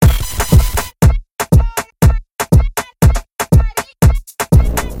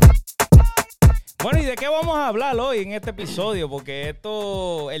Bueno, ¿y de qué vamos a hablar hoy en este episodio? Porque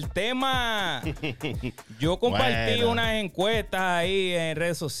el tema, yo compartí unas encuestas ahí en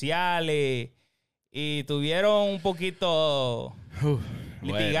redes sociales y tuvieron un poquito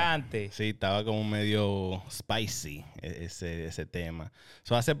litigante. Bueno, sí, estaba como medio spicy ese tema.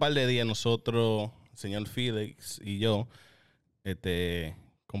 Hace un par de días nosotros, señor Felix y yo,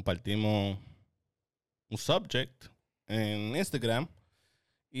 compartimos un subject en Instagram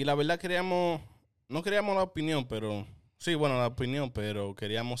y la verdad no queríamos la opinión, pero sí, bueno, la opinión, pero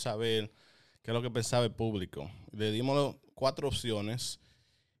queríamos saber qué es lo que pensaba el público. Le dimos 4 opciones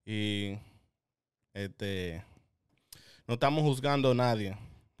y no estamos juzgando a nadie.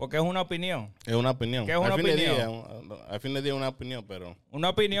 Porque es una opinión. Es una opinión. ¿Qué es una opinión? Al fin del día es una opinión, pero...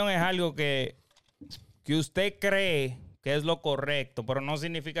 Una opinión es algo que usted cree que es lo correcto, pero no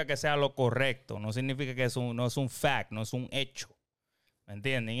significa que sea lo correcto. No significa que no es un fact, no es un hecho. ¿Me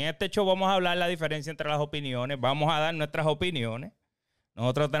entienden? En este show vamos a hablar la diferencia entre las opiniones. Vamos a dar nuestras opiniones.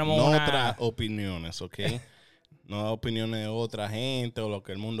 Nosotros tenemos otras opiniones, ¿ok? No opiniones de otra gente o lo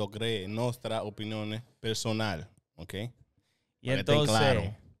que el mundo cree. Nuestras opiniones personal, ¿ok? Y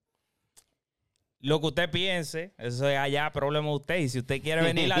entonces, lo que usted piense, eso es allá problema de usted. Y si usted quiere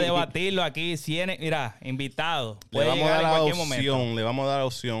venir a debatirlo aquí, mira, invitado. Le vamos a dar la opción, le vamos a dar la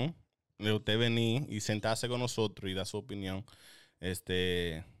opción de usted venir y sentarse con nosotros y dar su opinión.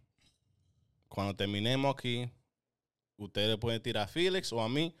 Cuando terminemos aquí, ustedes pueden tirar a Felix o a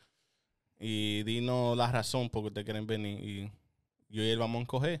mí y dinos la razón por qué ustedes quieren venir y yo y él vamos a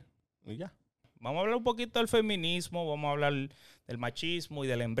encoger y ya. Vamos a hablar un poquito del feminismo, vamos a hablar del machismo y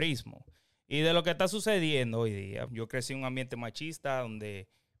del hembrismo y de lo que está sucediendo hoy día. Yo crecí en un ambiente machista donde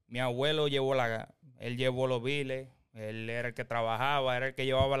mi abuelo llevó los biles, él era el que trabajaba, era el que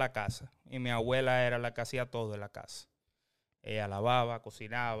llevaba la casa y mi abuela era la que hacía todo en la casa. Ella lavaba,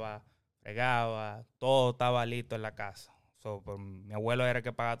 cocinaba, fregaba, todo estaba listo en la casa. Pues, mi abuelo era el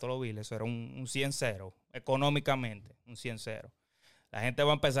que pagaba todos los biles, eso era un 100-0, económicamente, un 100-0. La gente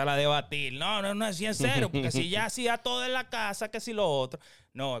va a empezar a debatir, no es 100-0, porque si ya hacía todo en la casa, que si lo otro.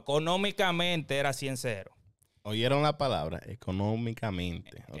 No, económicamente era 100-0. ¿Oyeron la palabra?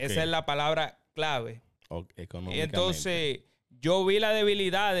 Económicamente. Okay. Esa es la palabra clave. Económicamente. Y entonces, yo vi la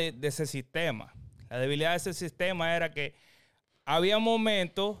debilidad de ese sistema. La debilidad de ese sistema era que había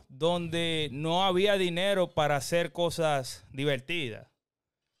momentos donde no había dinero para hacer cosas divertidas.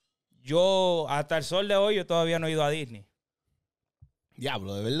 Yo, hasta el sol de hoy, yo todavía no he ido a Disney.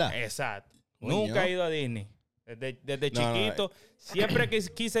 Diablo, ¿de verdad? Exacto. Coño. Nunca he ido a Disney. Desde chiquito, siempre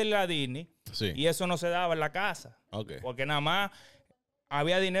quise ir a Disney. Sí. Y eso no se daba en la casa. Okay. Porque nada más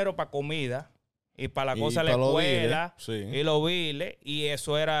había dinero para comida y para la cosa de la escuela y los biles. Y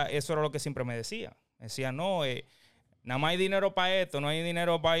eso era lo que siempre me decían. Me decían, no, nada más hay dinero para esto, no hay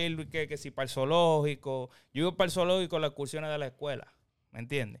dinero para ir que si para el zoológico. Yo iba para el zoológico las excursiones de la escuela, ¿me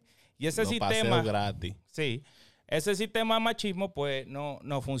entiendes? Y ese sistema gratis. Sí, ese sistema de machismo pues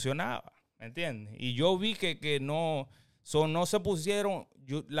no funcionaba, ¿me entiendes? Y yo vi que no se pusieron,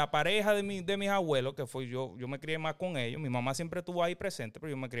 la pareja de mis abuelos, que fue yo me crié más con ellos, mi mamá siempre estuvo ahí presente, pero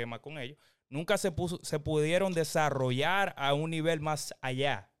yo me crié más con ellos, nunca se pudieron desarrollar a un nivel más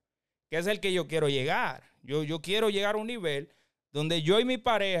allá, que es el que yo quiero llegar. Yo quiero llegar a un nivel donde yo y mi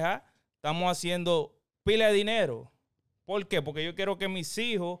pareja estamos haciendo pila de dinero. ¿Por qué? Porque yo quiero que mis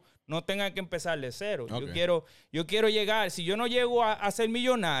hijos no tengan que empezar de cero. Okay. Yo quiero llegar, si yo no llego a ser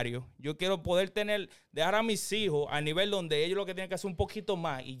millonario, yo quiero poder dejar a mis hijos a nivel donde ellos lo que tienen que hacer un poquito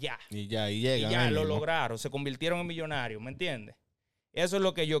más y ya. Y llegan. Y ya lo lograron, se convirtieron en millonarios, ¿me entiendes? Eso es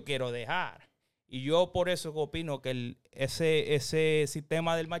lo que yo quiero dejar. Y yo por eso opino que ese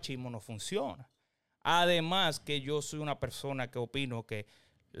sistema del machismo no funciona. Además que yo soy una persona que opino que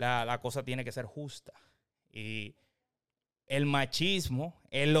la cosa tiene que ser justa. Y el machismo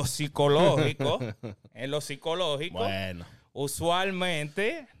en lo psicológico, bueno,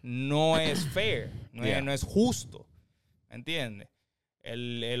 usualmente no es fair, no es justo. ¿Me entiendes?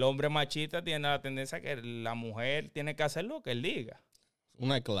 El hombre machista tiene la tendencia que la mujer tiene que hacer lo que él diga.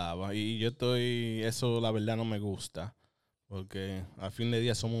 Una esclava. Y eso la verdad no me gusta. Porque al fin de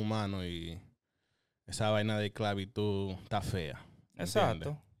día somos humanos y esa vaina de esclavitud está fea.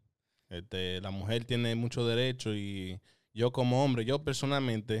 Exacto. La mujer tiene mucho derecho y yo como hombre, yo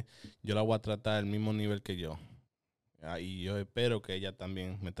personalmente, yo la voy a tratar al mismo nivel que yo. Y yo espero que ella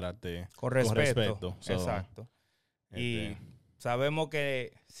también me trate con respeto. Exacto. Y sabemos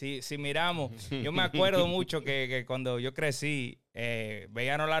que si miramos, yo me acuerdo mucho que cuando yo crecí,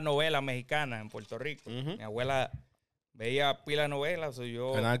 veíamos las novelas mexicanas en Puerto Rico. Mi abuela Veía pila de novelas.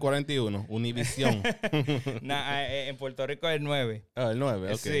 Yo... Canal 41, Univisión. En Puerto Rico es el 9. Ah, el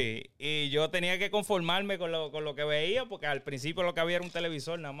 9, ok. Sí, y yo tenía que conformarme con lo que veía, porque al principio lo que había era un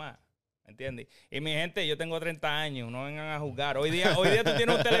televisor nada más. ¿Me entiendes? Y mi gente, yo tengo 30 años, no vengan a jugar. Hoy día tú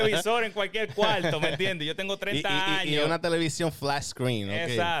tienes un televisor en cualquier cuarto, ¿me entiendes? Yo tengo 30 años. Y una televisión flash screen, ¿ok?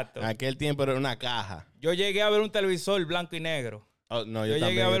 Exacto. En aquel tiempo era una caja. Yo llegué a ver un televisor blanco y negro. Oh, no, yo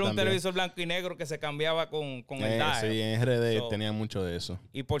llegué a ver un televisor blanco y negro que se cambiaba con el dial. Sí, en RD tenía mucho de eso.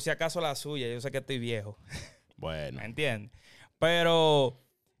 Y por si acaso la suya, yo sé que estoy viejo. Bueno. ¿Me entiendes? Pero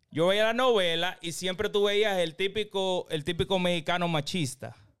yo veía la novela y siempre tú veías el típico mexicano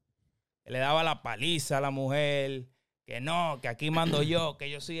machista. Que le daba la paliza a la mujer. Que no, que aquí mando yo, que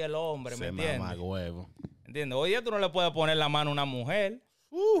yo soy el hombre, ¿me entiendes? Se mama huevo. ¿Entiendes? Hoy día tú no le puedes poner la mano a una mujer.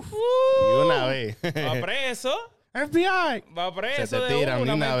 Y una vez. Va preso. FBI. Va preso Se te tiran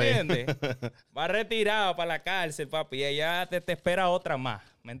de una ¿me vez. entiendes? Va retirado para la cárcel, papi. Y allá te espera otra más,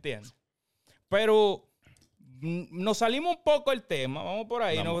 ¿me entiendes? Pero nos salimos un poco del tema. Vamos por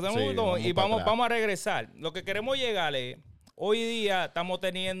ahí. Vamos a regresar. Lo que queremos llegar es, hoy día estamos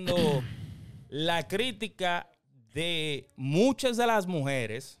teniendo la crítica de muchas de las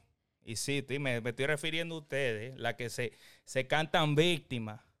mujeres, y sí, me estoy refiriendo a ustedes, las que se cantan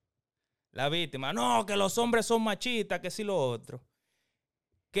víctimas. La víctima, no, que los hombres son machistas, que sí lo otro.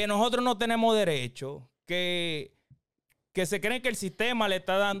 Que nosotros no tenemos derecho, que se creen que el sistema le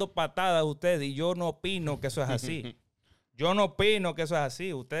está dando patadas a ustedes, y yo no opino que eso es así. Yo no opino que eso es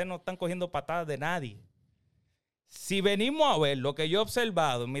así. Ustedes no están cogiendo patadas de nadie. Si venimos a ver lo que yo he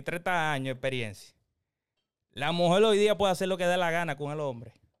observado en mis 30 años de experiencia, la mujer hoy día puede hacer lo que dé la gana con el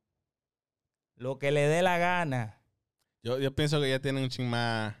hombre. Lo que le dé la gana. Yo pienso que ella tiene un ching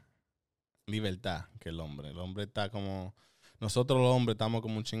más libertad que el hombre. El hombre está como... Nosotros los hombres estamos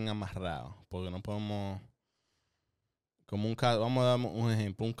como un ching amarrados. Porque no podemos... Como un caso... Vamos a dar un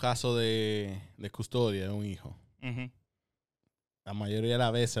ejemplo. Un caso de custodia de un hijo. Uh-huh. La mayoría de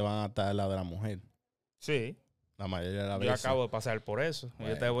las veces van a estar al lado de la mujer. Sí. La mayoría de las Yo veces. acabo de pasar por eso.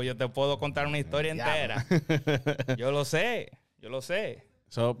 Bueno. Yo te puedo contar una historia entera. Yo lo sé.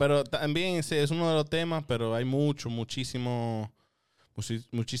 Pero también es uno de los temas, pero hay muchísimas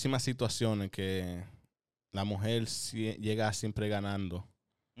situaciones que la mujer llega siempre ganando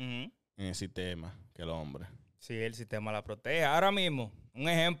Uh-huh. en el sistema que el hombre. Sí, el sistema la protege. Ahora mismo, un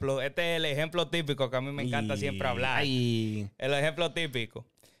ejemplo. Este es el ejemplo típico que a mí me encanta siempre hablar. El ejemplo típico.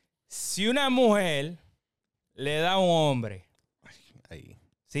 Si una mujer le da a un hombre.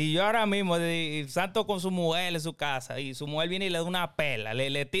 Si yo ahora mismo, Santo con su mujer en su casa, y su mujer viene y le da una pela,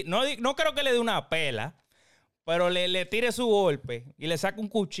 no creo que le dé una pela, pero le tire su golpe y le saca un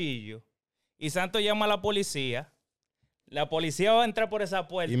cuchillo, y Santo llama a la policía va a entrar por esa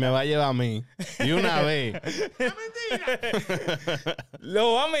puerta. Y me va a llevar a mí. Y una vez. ¡Es mentira!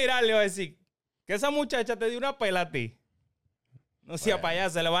 Lo va a mirar, le va a decir, que esa muchacha te dio una pela a ti. No sea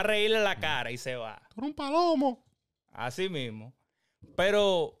payaso, se le va a reír en la cara y se va. Tú eres un palomo. Así mismo.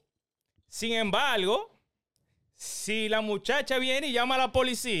 Pero, sin embargo, si la muchacha viene y llama a la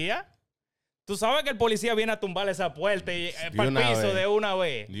policía, tú sabes que el policía viene a tumbar esa puerta y para el piso de una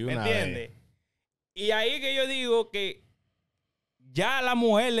vez. ¿Me entiendes? Y ahí que yo digo que ya la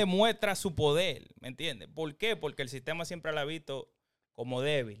mujer le muestra su poder. ¿Me entiendes? ¿Por qué? Porque el sistema siempre la ha visto como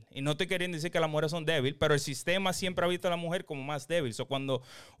débil. Y no estoy queriendo decir que las mujeres son débiles, pero el sistema siempre ha visto a la mujer como más débil. So, cuando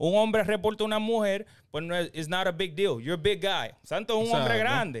un hombre reporta a una mujer, pues no it's not a big deal. You're a big guy. Santo es un hombre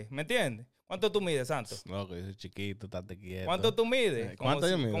grande, ¿me entiendes? ¿Cuánto tú mides, Santo? No, que yo soy chiquito, estate quieto. ¿Cuánto tú mides? ¿Cuánto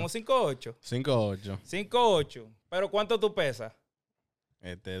yo mido? Como 5'8". 5'8". 5'8". ¿Pero cuánto tú pesas?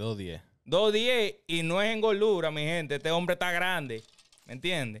 2'10". 2'10", y no es engordura, mi gente. Este hombre está grande, ¿me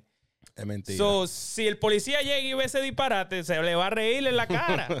entiendes? Es mentira. So, si el policía llega y ve ese disparate, se le va a reír en la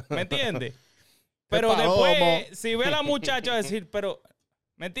cara, ¿me entiendes? Pero después, si ve a la muchacha, va a decir, pero,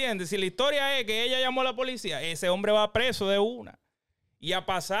 ¿me entiendes? Si la historia es que ella llamó a la policía, ese hombre va preso de una. Y ha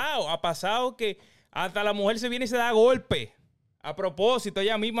pasado que hasta la mujer se viene y se da golpe. A propósito,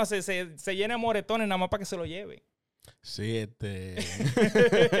 ella misma se llena de moretones nada más para que se lo lleve. Sí,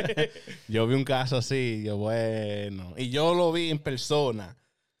 yo vi un caso así, bueno. Y yo lo vi en persona.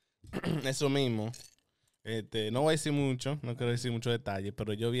 Eso mismo. No voy a decir mucho, no quiero decir muchos detalles,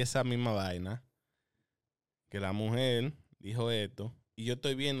 pero yo vi esa misma vaina. Que la mujer dijo esto. Y yo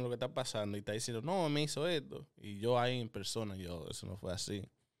estoy viendo lo que está pasando. Y está diciendo, no, me hizo esto. Y yo ahí en persona, eso no fue así.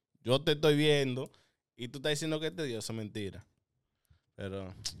 Yo te estoy viendo. Y tú estás diciendo que te dio, eso es mentira.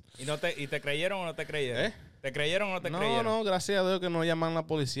 Pero... ¿Y te creyeron o no te creyeron? ¿Te creyeron o no te creyeron? No, gracias a Dios que no llaman a la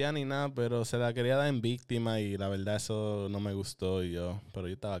policía ni nada, pero se la quería dar en víctima y la verdad eso no me gustó pero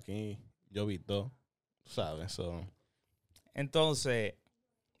yo estaba aquí, yo vi todo, ¿sabes? Entonces,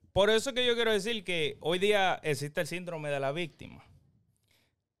 por eso que yo quiero decir que hoy día existe el síndrome de la víctima.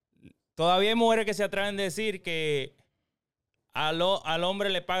 Todavía hay mujeres que se atreven a decir que al hombre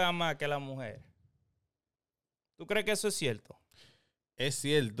le pagan más que a la mujer. ¿Tú crees que eso es cierto? Es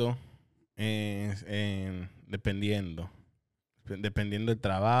cierto, dependiendo del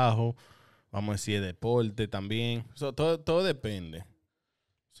trabajo, vamos a decir deporte también. Todo depende.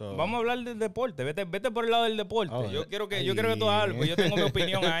 Vamos a hablar del deporte. Vete por el lado del deporte. Yo quiero que tú hables, porque yo tengo mi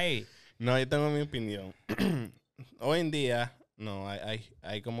opinión ahí. No, yo tengo mi opinión. Hoy en día, no,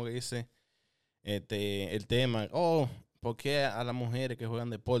 hay como que dice el tema, ¿por qué a las mujeres que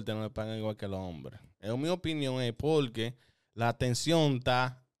juegan deporte no le pagan igual que a los hombres? En mi opinión es porque la atención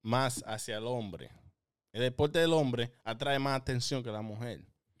está más hacia el hombre. El deporte del hombre atrae más atención que la mujer.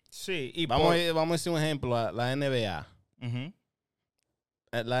 Sí. Y vamos a decir un ejemplo, la NBA. Uh-huh.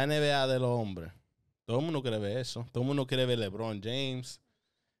 La NBA de los hombres. Todo el mundo quiere ver eso. Todo el mundo quiere ver LeBron James,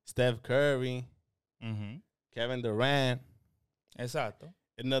 Steph Curry, uh-huh, Kevin Durant. Exacto.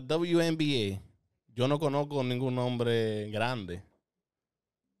 En la WNBA, yo no conozco ningún hombre grande.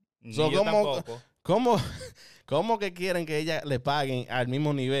 Yo tampoco. ¿Cómo que quieren que ella le paguen al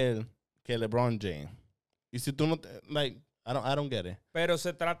mismo nivel que LeBron James? Y si tú no... I don't get it. Pero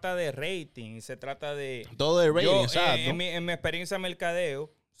se trata de rating, se trata de... Todo de rating, exacto. En mi experiencia de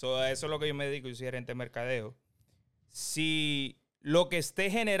mercadeo, eso es lo que yo me dedico, yo soy gerente de mercadeo. Si lo que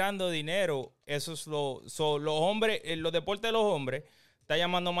esté generando dinero, eso es los hombres, los deportes de los hombres, está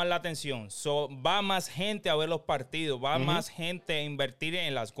llamando más la atención. Va más gente a ver los partidos, va más gente a invertir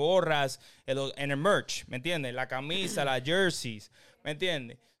en las gorras, en el merch, ¿me entiendes? La camisa, las jerseys, ¿me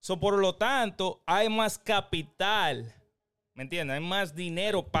entiendes? Por lo tanto, hay más capital, ¿me entiendes? Hay más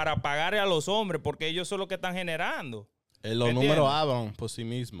dinero para pagarle a los hombres porque ellos son los que están generando. Los números hablan por sí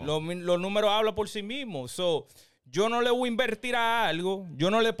mismos. Los números hablan por sí mismos. Yo no le voy a invertir a algo.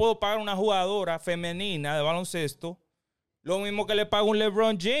 Yo no le puedo pagar a una jugadora femenina de baloncesto lo mismo que le paga un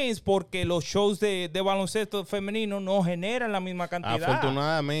LeBron James porque los shows de baloncesto femenino no generan la misma cantidad.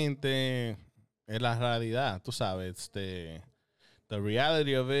 Afortunadamente, es la realidad. Tú sabes, the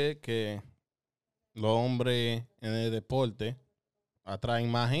reality of it, que los hombres en el deporte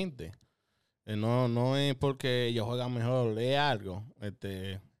atraen más gente. No es porque ellos juegan mejor, es algo.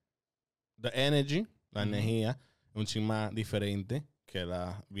 The energy, la energía, es un chin más diferente que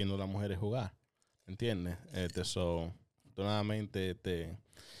viendo a las mujeres jugar. ¿Entiendes? Afortunadamente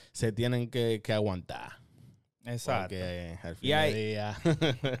se tienen que aguantar. Exacto. Porque al final del día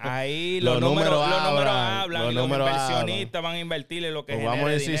ahí los números hablan. Los inversionistas van a invertirle lo que genere vamos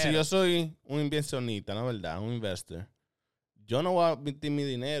a decir, dinero. si yo soy un inversionista, ¿no es verdad? Un investor. Yo no voy a invertir mi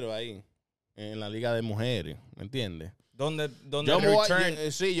dinero ahí en la liga de mujeres, ¿me entiendes? Donde yo voy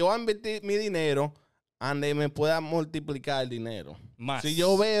a invertir mi dinero donde me pueda multiplicar el dinero. Más. Si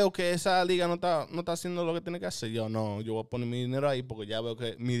yo veo que esa liga no está haciendo lo que tiene que hacer, yo voy a poner mi dinero ahí porque ya veo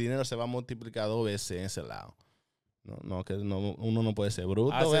que mi dinero se va a multiplicar 2 veces en ese lado. Uno no puede ser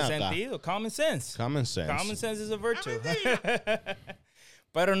bruto. Hace sentido. Common sense. Common sense. Common sense is a virtue.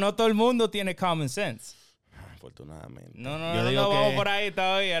 Pero no todo el mundo tiene common sense. Afortunadamente. No vamos por ahí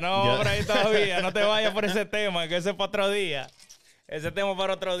todavía. No te vayas por ese tema, que ese es para otro día. Ese tema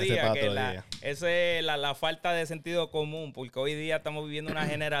para otro día. Esa es la falta de sentido común, porque hoy día estamos viviendo una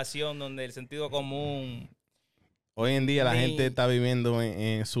generación donde el sentido común... Hoy en día la gente está viviendo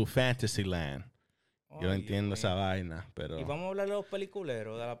en su fantasy land. Yo no entiendo esa vaina, pero... Y vamos a hablar de los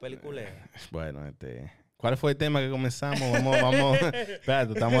peliculeros, de la peliculera. Bueno, ¿cuál fue el tema que comenzamos? Vamos.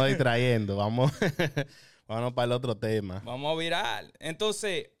 Espérate, estamos distrayendo. Vámonos para el otro tema. Vamos a virar.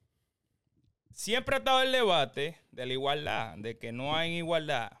 Entonces, siempre ha estado el debate de la igualdad, de que no hay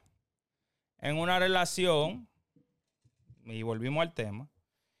igualdad en una relación, y volvimos al tema,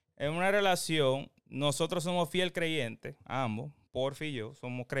 en una relación, nosotros somos fiel creyentes, ambos, Porfi y yo,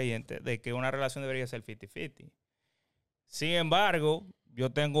 somos creyentes de que una relación debería ser 50-50. Sin embargo, yo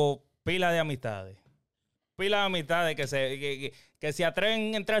tengo pila de amistades que se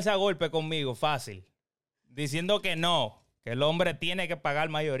atreven a entrarse a golpe conmigo fácil, diciendo que no, que el hombre tiene que pagar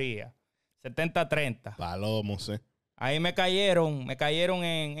mayoría. 70-30. Palomos, Ahí me cayeron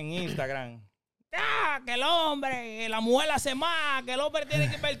en Instagram. Que el hombre, que la mujer hace más, que el hombre tiene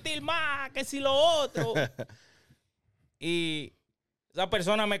que invertir más, que si lo otro. Y esa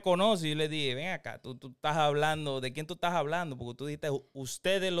persona me conoce y yo le dije, ven acá, tú estás hablando, ¿de quién tú estás hablando? Porque tú dijiste,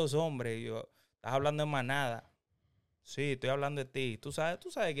 ustedes los hombres. Y yo, estás hablando de manada. Sí, estoy hablando de ti. Tú sabes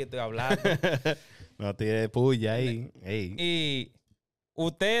de quién estoy hablando. No tires puya ahí. Y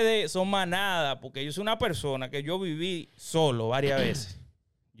ustedes son manada, porque yo soy una persona que yo viví solo varias veces.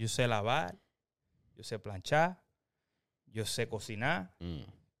 Yo sé lavar, yo sé planchar, yo sé cocinar,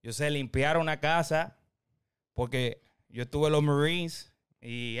 yo sé limpiar una casa, porque yo estuve en los Marines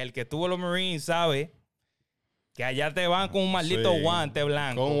y el que estuvo en los Marines sabe que allá te van con un maldito guante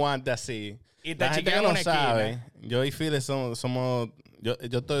blanco. Con un guante así. Y te la gente que chiquean no una sabe, esquina. yo y Phil somos... Yo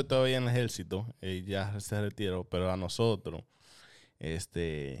estoy todavía en el ejército, ya se retiró, pero a nosotros,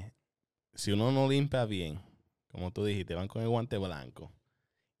 si uno no limpia bien, como tú dijiste, van con el guante blanco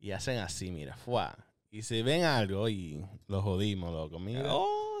y hacen así, mira, ¡fua! Y si ven algo y lo jodimos, loco, mira. 2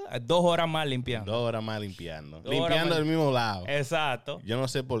 horas más limpiando. 2 horas más limpiando. 2 Limpiando horas del mismo lado. Exacto. Yo no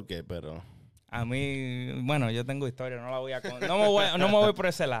sé por qué, pero... A mí, bueno, yo tengo historia, no la voy a contar. No me voy por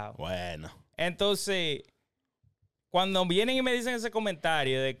ese lado. Bueno. Entonces, cuando vienen y me dicen ese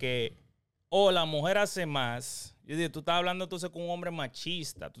comentario de que, la mujer hace más, yo digo, tú estás hablando entonces con un hombre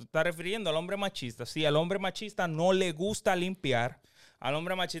machista. Tú te estás refiriendo al hombre machista. Sí, al hombre machista no le gusta limpiar. Al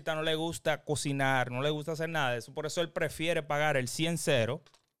hombre machista no le gusta cocinar, no le gusta hacer nada de eso. Por eso él prefiere pagar el 100-0,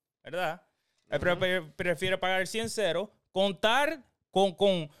 ¿verdad? Él prefiere pagar el 100-0, contar con,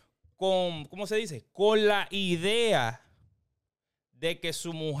 ¿cómo se dice? Con la idea de que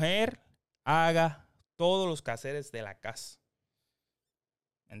su mujer haga todos los quehaceres de la casa.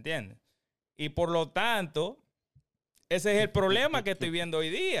 ¿Entiendes? Y por lo tanto, ese es el problema que estoy viendo hoy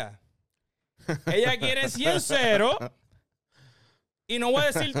día. Ella quiere 100-0. Y no voy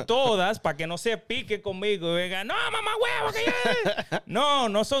a decir todas para que no se pique conmigo y venga, no, mamá huevo, que yo...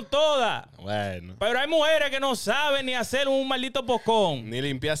 No son todas. Bueno. Pero hay mujeres que no saben ni hacer un maldito pocón. Ni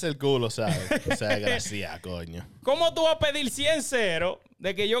limpiarse el culo, ¿sabes? O sea, gracias, coño. ¿Cómo tú vas a pedir 100-0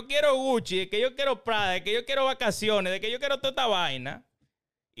 de que yo quiero Gucci, de que yo quiero Prada, de que yo quiero vacaciones, de que yo quiero toda esta vaina?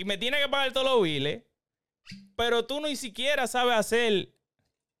 Y me tienes que pagar todos los biles. Pero tú ni siquiera sabes hacer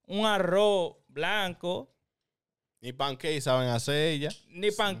un arroz blanco. Ni pancakes saben hacer ella.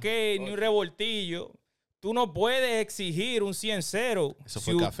 Ni pancake, ni un revoltillo. Tú no puedes exigir un 100-0. Eso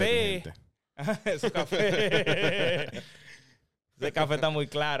fue café, usted... Eso es café. Ese café está muy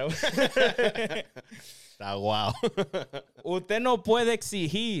claro. Está guau. Usted no puede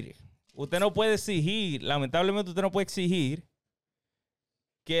exigir. Lamentablemente usted no puede exigir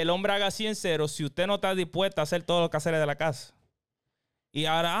que el hombre haga 100-0 si usted no está dispuesta a hacer todos los quehaceres de la casa. Y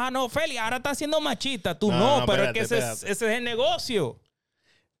ahora, no, Feli, ahora está siendo machista. Tú no, pero espérate, es que ese es el negocio.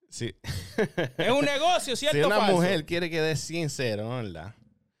 Sí. Es un negocio, ¿cierto? Si una falso? mujer quiere que dé 100-0, ¿no? ¿Verdad?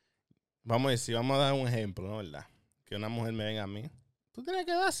 Vamos a decir, vamos a dar un ejemplo, ¿no? ¿Verdad? Que una mujer me venga a mí. Tú tienes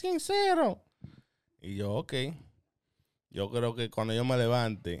que dar 100-0. Y yo, ok. Yo creo que cuando yo me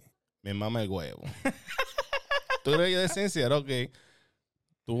levante, me mama el huevo. Tú crees que de 100-0, ok.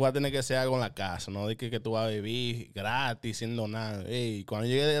 Tú vas a tener que hacer algo en la casa, no de que tú vas a vivir gratis, siendo nada. Ey, cuando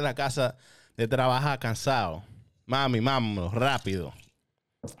llegue de la casa de trabajar cansado, mami, vámonos, rápido.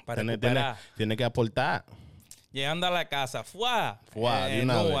 Tiene que aportar. Llegando a la casa, ¡fua!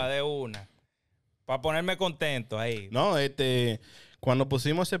 De una. Para ponerme contento ahí. No, cuando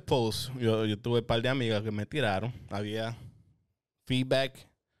pusimos ese post, yo tuve un par de amigas que me tiraron. Había feedback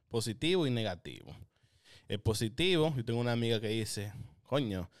positivo y negativo. El positivo, yo tengo una amiga que dice...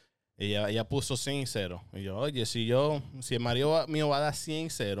 Coño, ella puso 100-0. Y yo, oye, si el marido mío va a dar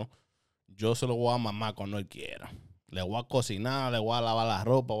 100-0, yo se lo voy a mamar cuando él quiera. Le voy a cocinar, le voy a lavar la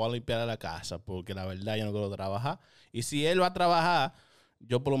ropa, voy a limpiar la casa, porque la verdad yo no quiero trabajar. Y si él va a trabajar,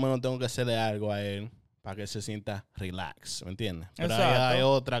 yo por lo menos tengo que hacerle algo a él para que se sienta relax, ¿me entiendes? Pero ahí hay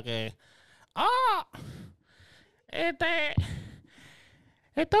otra que...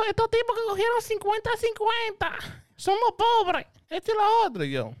 Estos tipos que cogieron 50-50 somos pobres. Esto y lo otro.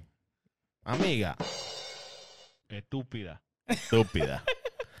 Y yo, amiga, estúpida.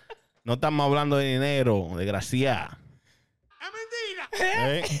 No estamos hablando de dinero, desgraciada.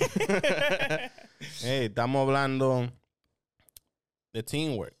 ¡Es mentira! Estamos hablando de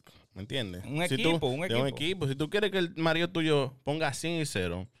teamwork, ¿me entiendes? Un equipo. Si tú quieres que el marido tuyo ponga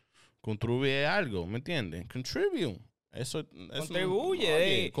 100-0, contribuye algo, ¿me entiendes? Contribute. Eso contribuye.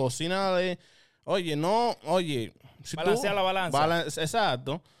 Oye, cocínale. Si balancea la balanza.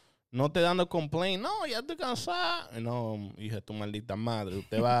 Exacto. No te dando complaint. No, ya estoy cansado. No, hija de tu maldita madre.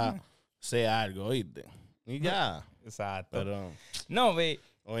 Usted va a hacer algo, ¿oíste? Y ya. Exacto. Pero no, ve.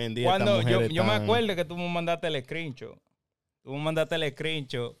 Hoy en día cuando yo me acuerdo que tú me mandaste el screenshot.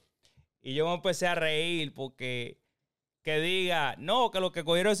 Y yo me empecé a reír porque que diga, no, que los que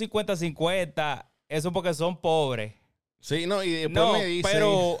cogieron 50-50, eso porque son pobres. Sí, no, y después me dicen...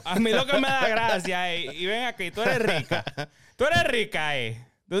 pero a mí lo que me da gracia es, y ven aquí, tú eres rica. Tú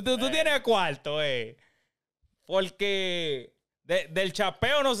tienes cuarto, porque del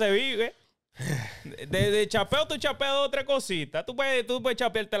chapeo no se vive. De chapeo tú chapeas 2 o 3 cositas. Tú puedes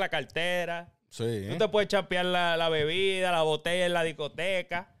chapearte la cartera. Sí. Tú te puedes chapear la bebida, la botella en la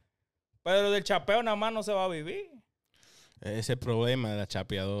discoteca, pero del chapeo nada más no se va a vivir. Ese problema de la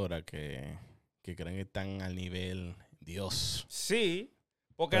chapeadora que creen que están al nivel Dios. Sí,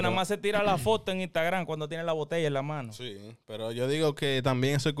 porque nada más se tira la foto en Instagram cuando tiene la botella en la mano. Sí, pero yo digo que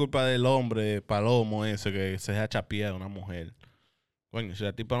también eso es culpa del hombre palomo ese que se deja chapear a una mujer. Coño, si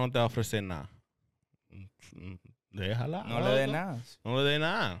la tipa no te va a ofrecer nada, déjala. No le dé nada. No le dé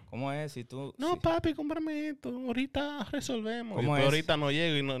nada. ¿Cómo es? Si tú... No, si- papi, cómprame esto. Ahorita resolvemos. ¿Cómo Pero es? ahorita no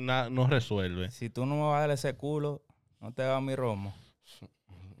llego y no resuelve. Si tú no me vas a dar ese culo, no te va mi romo.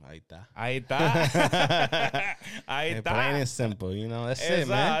 Ahí está. Ahí está. Ahí está. Plain and simple, you know. That's it,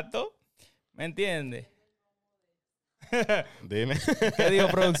 man. Exacto. ¿Me entiendes? Dime. ¿Qué dijo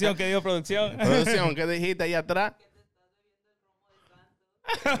producción? ¿Qué dijo producción? Producción, ¿qué dijiste ahí atrás?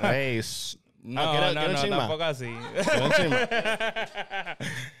 Ey, No, ¿quieres no, un chin más? tampoco así. ¿Quieres un chin más?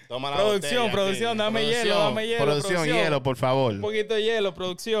 Toma la Producción, botella producción, aquí. dame hielo, dame hielo, Producción, producción. hielo, por favor. Un poquito de hielo,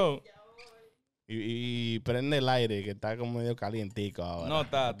 producción. Y prende el aire, que está como medio calientico ahora. No,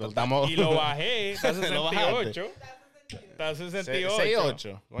 está. Pero estamos... Y lo bajé. Está a Lo bajaste. 68. Está a 68.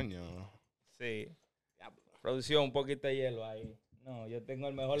 6-8. Coño. Sí. Producción, un poquito de hielo ahí. No, yo tengo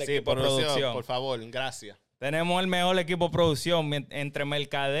el mejor Sí, equipo de producción. por favor, gracias. Tenemos el mejor equipo de producción. Entre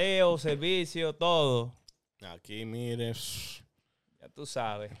mercadeo, servicio, todo. Aquí, mire, Ya tú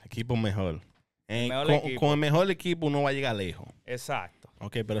sabes. equipo mejor. Mejor equipo. Con el mejor equipo uno va a llegar lejos. Exacto.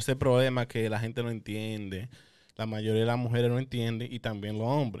 Ok, pero ese problema que la gente no entiende, la mayoría de las mujeres no entienden y también los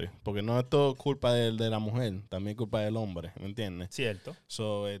hombres, porque no es todo culpa de la mujer, también es culpa del hombre, ¿me entiendes? Cierto.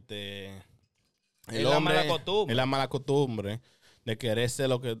 So, Es la mala costumbre. Es la mala costumbre de querer ser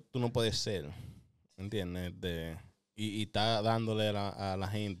lo que tú no puedes ser, ¿me entiendes? Y está dándole a la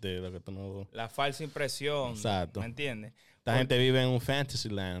gente lo que tú no... La falsa impresión. Exacto. ¿Me entiendes? Esta gente vive en un fantasy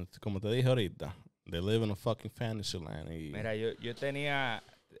land, como te dije ahorita. They live in a fucking fantasy land. Y... Mira, yo tenía...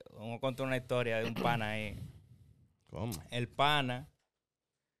 Vamos a contar una historia de un pana ahí. ¿Cómo? El pana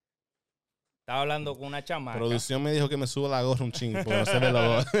estaba hablando con una chamaca. Producción me dijo que me suba la gorra un chingo, porque no se ve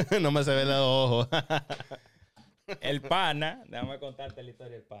los ojos. No me se ve los ojos. El pana, déjame contarte la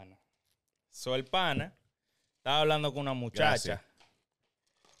historia del pana. El pana estaba hablando con una muchacha. Gracias.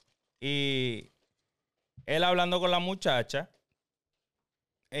 Y él hablando con la muchacha,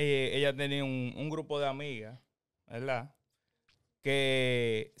 ella tenía un grupo de amigas, ¿verdad?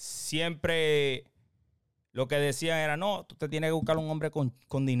 Que siempre lo que decían era, no, tú te tienes que buscar un hombre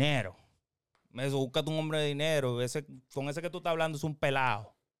con dinero. Búscate un hombre de dinero. Con ese que tú estás hablando es un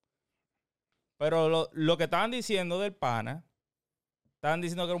pelado. Pero lo que estaban diciendo del pana, estaban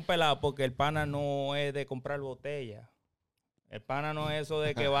diciendo que era un pelado porque el pana no es de comprar botellas. El pana no es eso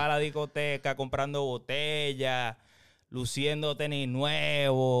de que va a la discoteca comprando botellas, luciendo tenis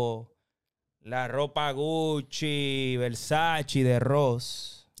nuevos, la ropa Gucci, Versace de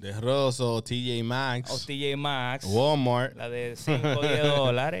Ross. De Rosso, TJ Maxx. O TJ Maxx. Walmart. La de 5 o 10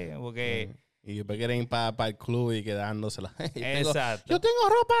 dólares. Porque... Y después quieren ir para el club y quedándosela. Exacto. Yo tengo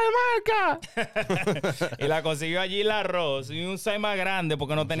ropa de marca. Y la consiguió allí la Ross. Y un size más grande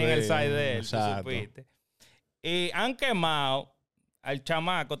porque no tenían el size de él. Exacto. Supiste. Y han quemado al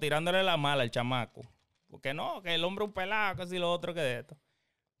chamaco, tirándole la mala al chamaco. Porque no, que el hombre es un pelado, que si lo otro que de esto.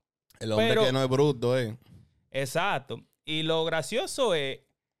 El hombre Pero- que no es bruto, Exacto. Y lo gracioso es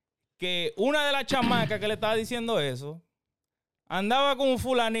que una de las chamacas que le estaba diciendo eso andaba con un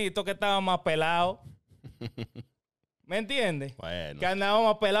fulanito que estaba más pelado. ¿Me entiendes? Bueno. Que andaba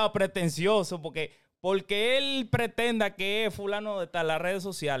más pelado, pretencioso, porque él pretenda que es fulano de tal las redes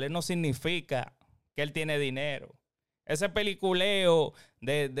sociales no significa que él tiene dinero. Ese peliculeo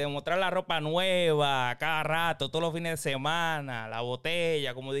de mostrar la ropa nueva a cada rato, todos los fines de semana, la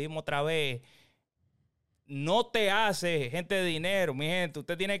botella, como dijimos otra vez, no te hace gente de dinero, mi gente.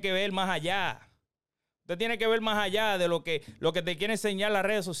 Usted tiene que ver más allá. Usted tiene que ver más allá de lo que te quieren enseñar las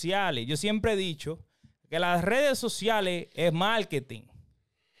redes sociales. Yo siempre he dicho que las redes sociales es marketing.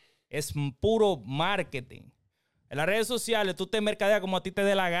 Es puro marketing. En las redes sociales tú te mercadeas como a ti te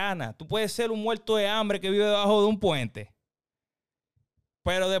dé la gana. Tú puedes ser un muerto de hambre que vive debajo de un puente.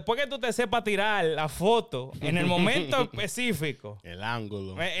 Pero después que tú te sepas tirar la foto en el momento específico, El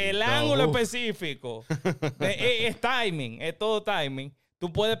ángulo. el ángulo específico, es timing, es todo timing.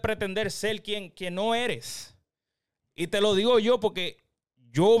 Tú puedes pretender ser quien no eres. Y te lo digo yo porque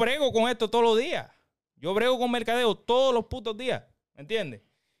yo brego con esto todos los días. Yo brego con mercadeo todos los putos días. ¿Me entiendes?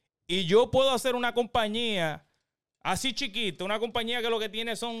 Y yo puedo hacer una compañía así chiquita, una compañía que lo que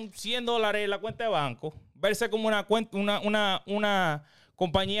tiene son $100 en la cuenta de banco, verse como una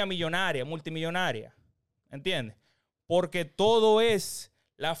compañía millonaria, multimillonaria. ¿Entiendes? Porque todo es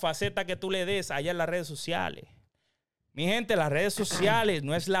la faceta que tú le des allá en las redes sociales. Mi gente, las redes sociales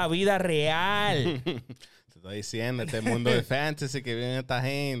no es la vida real. Te estoy diciendo, este mundo de fantasy que viene esta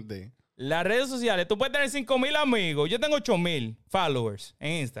gente. Las redes sociales, tú puedes tener 5,000 amigos. Yo tengo 8,000 followers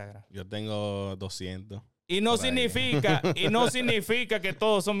en Instagram. Yo tengo 200. Y no significa que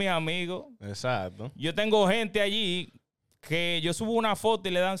todos son mis amigos. Exacto. Yo tengo gente allí que yo subo una foto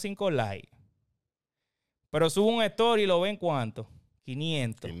y le dan 5 likes. Pero subo un story y lo ven ¿cuánto?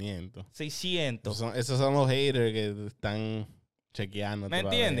 500. 600. Esos son los haters que están chequeando. ¿Me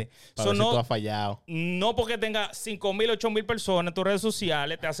entiendes? Para ver si tú has fallado. No porque tenga 5,000, 8,000 personas en tus redes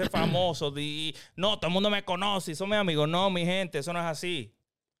sociales te hace famoso. No, todo el mundo me conoce y son mis amigos. No, mi gente, eso no es así.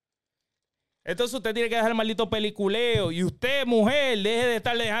 Entonces usted tiene que dejar el maldito peliculeo. Y usted, mujer, deje de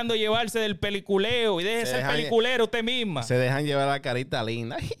estar dejando llevarse del peliculeo. Y deje de ser peliculero usted misma. Se dejan llevar la carita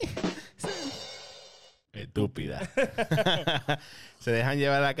linda. Estúpida. Se dejan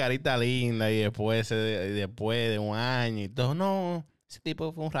llevar la carita linda y después de un año y todo. No, ese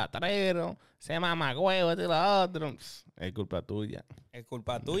tipo fue un ratrero. Se mama huevo, este y lo otro. Es culpa tuya. Es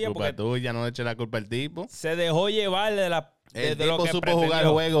culpa tuya. Es culpa tuya, no le eche la culpa al tipo. Se dejó llevar de la... El tipo supo jugar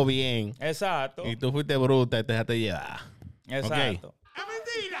el juego bien. Exacto. Y tú fuiste bruta y te dejaste llevar. Exacto.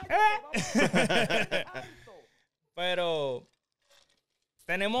 ¡Es mentira! Pero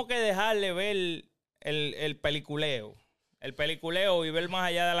tenemos que dejarle ver el peliculeo. El peliculeo y ver más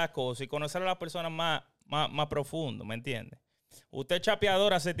allá de las cosas y conocer a las personas más profundo, ¿me entiendes? Usted es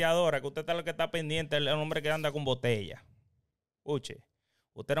chapeadora, seteadora, que usted está lo que está pendiente, el hombre que anda con botella. Escuche,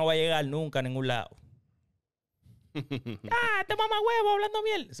 usted no va a llegar nunca a ningún lado. Este mamá huevo hablando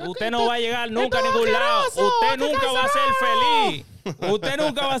miel. Usted no va a llegar nunca a ningún lado. Usted nunca va a ser feliz. Usted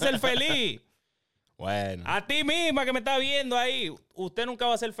nunca va a ser feliz. Bueno. A ti misma que me está viendo ahí, usted nunca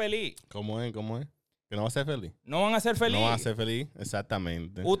va a ser feliz. ¿Cómo es? Que no va a ser feliz. No van a ser feliz. No van a ser feliz,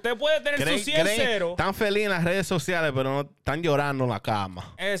 exactamente. Usted puede tener su 100 ceros. Están felices en las redes sociales, pero no están llorando en la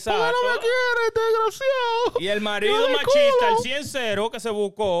cama. Exacto. ¿Por qué no me quiere, este desgraciado? Y el marido machista, el 100 cero que se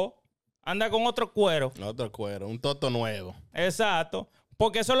buscó, anda con otro cuero. Otro cuero, un toto nuevo. Exacto.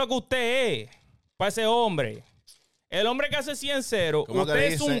 Porque eso es lo que usted es para ese hombre. El hombre que hace 100 cero, usted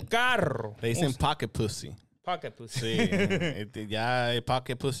es un carro. Le dicen pocket pussy. Pocket pussy. Sí. Ya el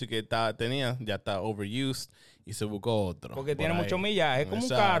pocket pussy que tenía ya está overused y se buscó otro. Porque tiene mucho millaje. Como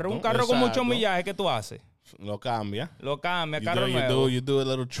Exacto, un carro con mucho millaje que tú haces. Lo cambia. Carro nuevo. You do a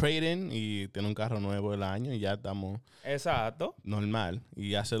little trading y tiene un carro nuevo el año y ya estamos. Exacto. Normal.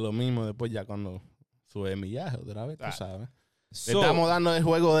 Y hace lo mismo después ya cuando sube el millaje otra vez, tú sabes. So, le estamos dando el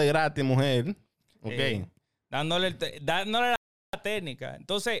juego de gratis, mujer. Ok. Dándole la técnica.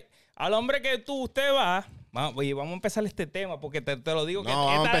 Entonces, al hombre que usted va... Vamos a empezar este tema porque te lo digo que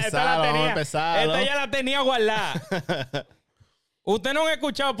esta ya la tenía guardada. Usted no ha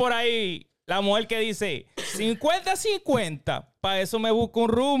escuchado por ahí la mujer que dice 50-50, para eso me busco un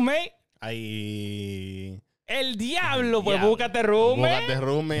roommate. Ay. El diablo, pues búscate roommate. Búscate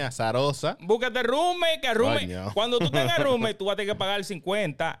roommate, azarosa. Búscate roommate, que roommate. Coño. Cuando tú tengas roommate, tú vas a tener que pagar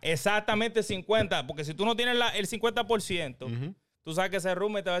 50, exactamente 50, porque si tú no tienes el 50%, tú sabes que ese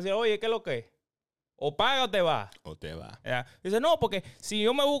roommate te va a decir, oye, ¿qué es lo que es? O paga o te va. O te va. Dice, no, porque si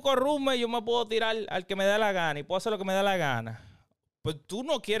yo me busco roommate, yo me puedo tirar al que me da la gana y puedo hacer lo que me da la gana. Pues tú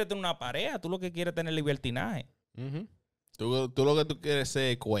no quieres tener una pareja, tú lo que quieres es tener libertinaje. Tú lo que tú quieres es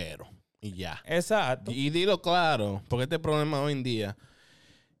ser cuero y ya. Exacto. Y dilo claro, porque este problema hoy en día,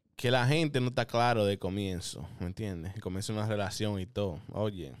 que la gente no está claro de comienzo, ¿me entiendes? Comienza una relación y todo.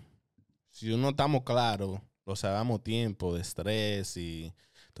 Oye, si no estamos claros, lo sabemos tiempo de estrés y...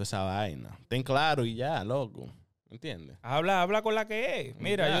 toda esa vaina. Ten claro y ya, loco. ¿Entiendes? Habla con la que es.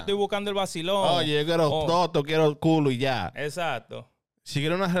 Mira, yo estoy buscando el vacilón. Oye, yo quiero toto, quiero culo y ya. Exacto. Si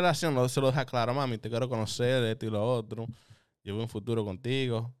quieres una relación, se lo deja claro, mami. Te quiero conocer, esto y lo otro. Yo veo un futuro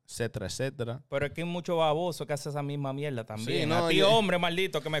contigo, etcétera, etcétera. Pero es que hay mucho baboso que hace esa misma mierda también. Sí, no, a ti, hombre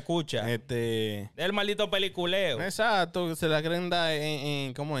maldito que me escucha. El maldito peliculeo. Exacto. Se la creen dar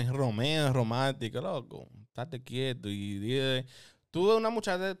 ¿cómo es? Romeo, romántica, loco. Estate quieto y dile... Tú ves una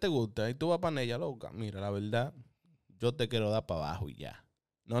muchacha que te gusta y tú vas para ella, loca. Mira, la verdad, yo te quiero dar para abajo y ya.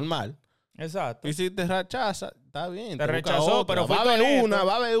 Normal. Exacto. Y si te rechaza, está bien. Te rechazó, pero va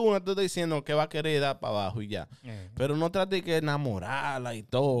a haber una, tú estás diciendo que va a querer dar para abajo y ya. Pero no trate de enamorarla y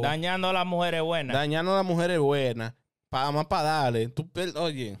todo. Dañando a las mujeres buenas. Dañando a las mujeres buenas. Más para darle.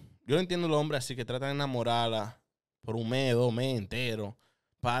 Oye, yo entiendo a los hombres así que tratan de enamorarla por un mes, 2 meses enteros.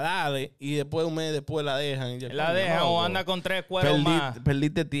 Para darle y después un mes después la dejan. La dejan o anda con 3 cueros más.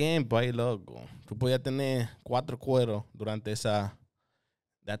 Perdiste tiempo ahí, loco. Tú podías tener 4 cueros durante esa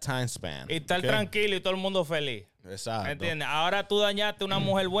that time span. Y estar tranquilo y todo el mundo feliz. Exacto. ¿Me entiendes? Ahora tú dañaste a una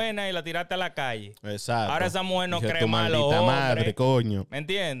mujer buena y la tiraste a la calle. Exacto. Ahora esa mujer no Dije, cree tu más a los maldita hombres. madre, coño. ¿Me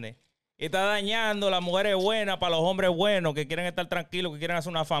entiendes? Y está dañando a las mujeres buenas para los hombres buenos que quieren estar tranquilos, que quieren hacer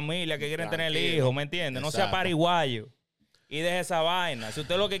una familia, que quieren tener hijos, ¿me entiendes? No sea pariguayo. Y deje esa vaina. Si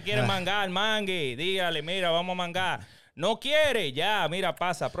usted lo que quiere es mangar, mangue. Dígale, mira, vamos a mangar. No quiere, ya, mira,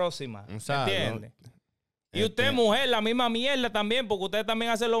 pasa, próxima. ¿Me entiendes? Y usted, mujer, la misma mierda también, porque usted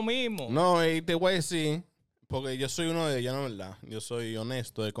también hace lo mismo. No, y te voy a decir, porque yo soy uno de ellos, no es verdad. Yo soy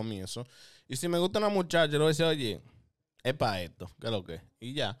honesto de comienzo. Y si me gusta una muchacha, yo le voy a decir, oye, es para esto, ¿qué es lo que es?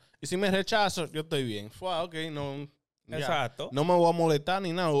 Y ya. Y si me rechazo, yo estoy bien. Fue, ok, no. Ya. Exacto. No me voy a molestar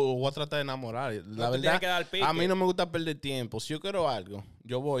ni nada, o voy a tratar de enamorar. La verdad, a mí no me gusta perder tiempo. Si yo quiero algo,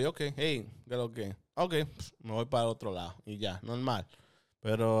 yo voy, ok, hey, ¿qué es lo que es? Ok, me voy para el otro lado. Y ya, normal.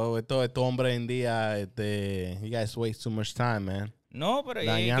 Pero estos hombres en día, you guys waste too much time, man. No, pero...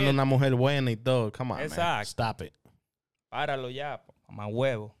 Dañando a una mujer buena y todo. Come on, exacto. Man. Stop it. Páralo ya, mamá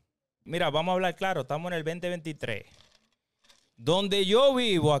huevo. Mira, vamos a hablar claro. Estamos en el 2023. Donde yo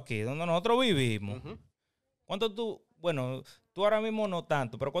vivo aquí, donde nosotros vivimos. ¿Cuánto tú... Bueno, tú ahora mismo no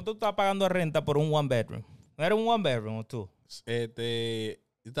tanto, pero ¿cuánto tú estás pagando de renta por un one bedroom? ¿No era un one bedroom o tú?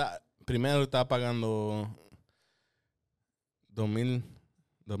 Primero estaba pagando 2,000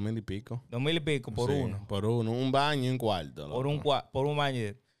 y pico. 2,000 y pico por uno. Por uno. Un baño y un cuarto. Por un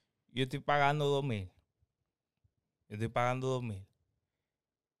baño. Yo estoy pagando 2,000. Yo estoy pagando 2,000.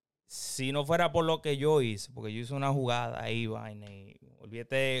 Si no fuera por lo que yo hice, porque yo hice una jugada ahí, vaina, y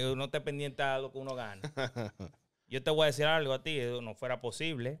olvídate, no esté pendiente a lo que uno gana. Yo te voy a decir algo a ti, no fuera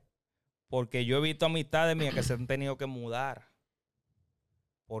posible, porque yo he visto amistades mías que se han tenido que mudar,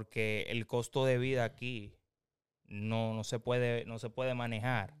 porque el costo de vida aquí no se puede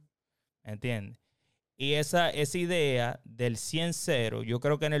manejar, ¿entiendes? Y esa idea del 100-0, yo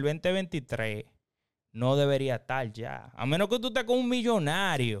creo que en el 2023 no debería estar ya. A menos que tú estés con un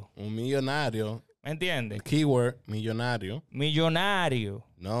millonario. Un millonario. ¿Me entiendes? El keyword, millonario. Millonario.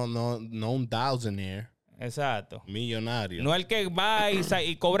 No un thousandaire. Exacto. Millonario. No el que va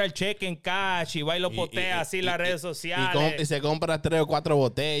y cobra el cheque en cash y va y lo potea así en las redes sociales. Y se compra 3 o 4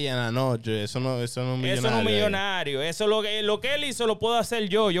 botellas en la noche. Eso no es millonario. Eso no es millonario. Eso lo que él hizo lo puedo hacer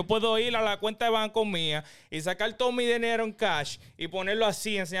yo. Yo puedo ir a la cuenta de banco mía y sacar todo mi dinero en cash y ponerlo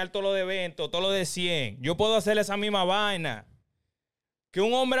así, enseñar todo lo de 20, todo lo de 100. Yo puedo hacer esa misma vaina. Que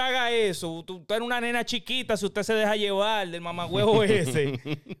un hombre haga eso, usted era una nena chiquita, si usted se deja llevar del mamagüevo ese,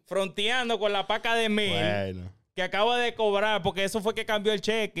 fronteando con la paca de 1,000 que acaba de cobrar, porque eso fue que cambió el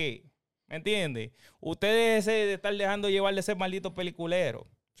cheque. ¿Me entiende? Usted deje de estar dejando llevar de ese maldito peliculero.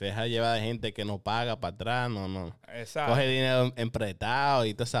 Se deja llevar de gente que no paga para atrás, no. Exacto. Coge dinero emprestado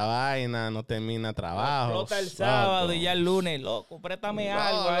y toda esa vaina, no termina trabajo. Explota el sábado y ya el lunes, loco, préstame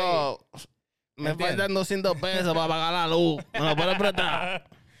algo ahí. Me faltan 200 pesos para pagar la luz. ¿Me lo puedes prestar?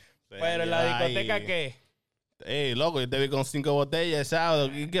 Pero en la discoteca, ¿qué? Ey, loco, yo te vi con 5 botellas el sábado.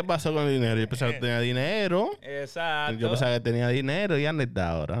 ¿Y qué pasó con el dinero? Yo pensaba que tenía dinero. Exacto. Yo pensaba que tenía dinero. ¿Y dónde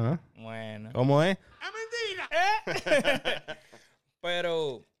está ahora? Bueno. ¿Cómo es? ¡Es mentira!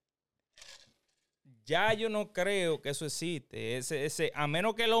 Pero ya yo no creo que eso existe. A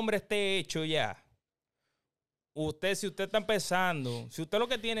menos que el hombre esté hecho ya. Si usted está empezando, si usted lo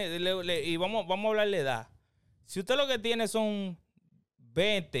que tiene, y vamos a hablar de edad. Si usted lo que tiene son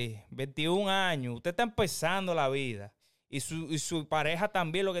 20, 21 años, usted está empezando la vida. Y su pareja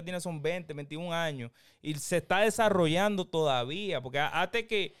también lo que tiene son 20, 21 años. Y se está desarrollando todavía. Porque hasta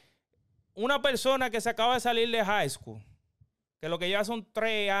que una persona que se acaba de salir de high school, que lo que lleva son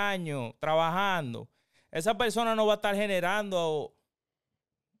 3 años trabajando, esa persona no va a estar generando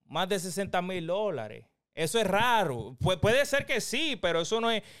más de $60,000. Eso es raro. Puede ser que sí, pero eso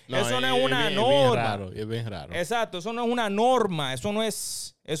no es una norma. Es bien raro. Exacto, eso no es una norma. Eso no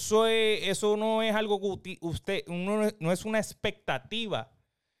es algo que usted no es una expectativa.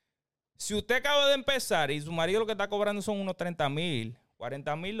 Si usted acaba de empezar y su marido lo que está cobrando son unos $30,000,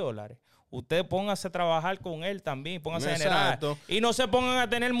 $40,000, usted póngase a trabajar con él también, póngase a generar. Y no se pongan a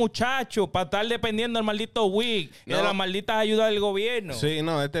tener muchachos para estar dependiendo del maldito WIC y de las malditas ayudas del gobierno. Sí,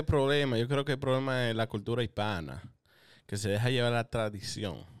 no, este problema, yo creo que el problema es la cultura hispana, que se deja llevar la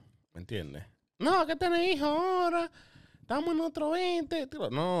tradición, ¿me entiendes? No, que tenés hijos ahora, estamos en otro 20.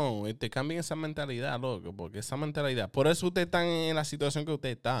 No, cambien esa mentalidad, loco, porque esa mentalidad, por eso ustedes están en la situación que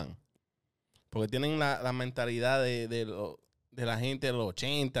ustedes están, porque tienen la mentalidad de la gente de los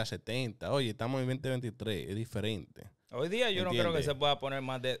 80, 70. Oye, estamos en 2023, es diferente. Hoy día yo no creo que se pueda poner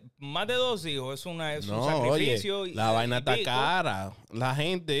más de 2 hijos. Es un sacrificio. Oye, la vaina está cara. La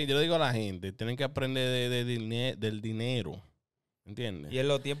gente, yo le digo a la gente, tienen que aprender del dinero. ¿entiendes? Y en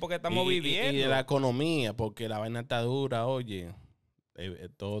los tiempos que estamos viviendo. Y de la economía, porque la vaina está dura, oye.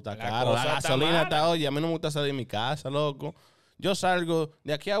 Todo está caro. La gasolina está, oye, a mí no me gusta salir de mi casa, loco. Yo salgo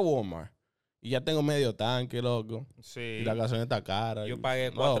de aquí a Walmart y ya tengo medio tanque, loco. Sí. Y la gasolina está cara. Yo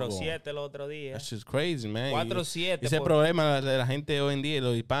pagué 4.7 el otro día. That's just crazy, man. 4.7. Ese es el problema de la gente hoy en día,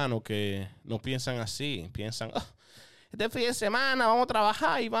 los hispanos, que no piensan así. Piensan, este fin de semana vamos a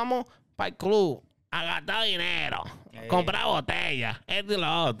trabajar y vamos para el club a gastar dinero, comprar botellas, esto y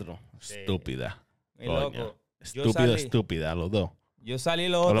lo otro. Sí. Estúpida. Loco. Estúpida, los dos. Yo salí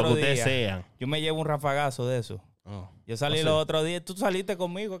los otros días. Sean. Yo me llevo un rafagazo de eso. Yo salí los otros días. ¿Tú saliste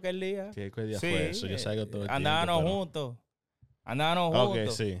conmigo aquel día? ¿Qué día fue eso? Yo salgo todo el tiempo. Andábamos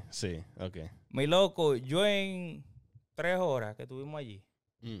juntos. Ok, sí, ok. Mi loco, yo en 3 horas que estuvimos allí.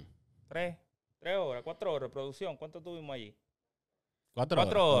 3 horas, 4 horas de producción. ¿Cuánto estuvimos allí?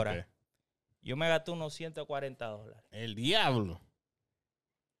 4 horas. Okay. Yo me gasté unos $140. El diablo.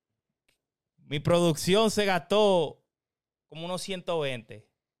 Mi producción se gastó como unos 120.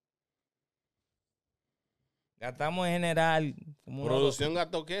 Gastamos en general. Como ¿Producción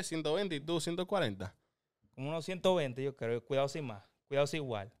gastó qué? ¿120 y tú 140? Como unos 120, yo creo. Cuidado sin más. Cuidado sin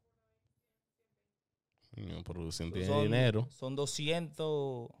igual. No, producción tiene dinero. Son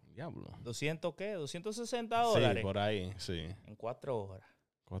 200. Diablo. ¿200 qué? $260. Sí, por ahí, sí. En 4 horas.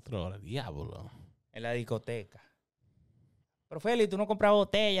 4 horas, diablo. En la discoteca. Pero Feli, tú no compras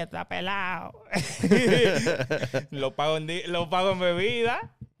botella, está pelado. Lo pago en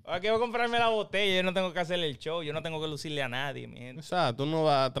bebida. ¿Para qué voy a comprarme la botella? Yo no tengo que hacerle el show. Yo no tengo que lucirle a nadie, mi gente. Exacto, tú no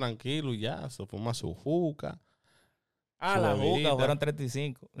vas tranquilo y ya. Se fuma su juca. La juca fueron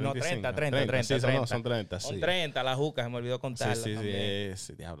 35. 35. No, 30. Sí, 30. Son 30, sí. Son 30 las jucas, se me olvidó contarlas. Sí,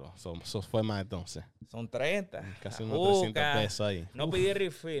 diablo. Eso fue más entonces. Son 30. Casi unos 300 pesos ahí. No pedí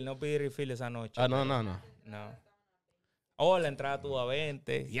refill esa noche. No. La entrada tuvo a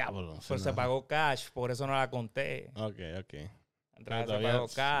 20. Diablo. Pero se pagó cash, por eso no la conté. Ok. La entrada se pagó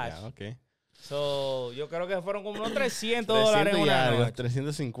cash. Yeah, ok. Yo creo que fueron como unos $300 en una noche.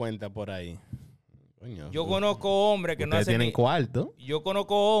 350 por ahí. Coño, yo conozco hombres que no hacen... tienen cuarto. Yo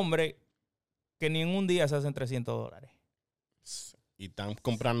conozco hombres que ni en un día se hacen $300. Y están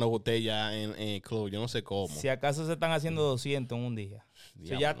comprando botellas en el club. Yo no sé cómo. Si acaso se están haciendo 200 en un día.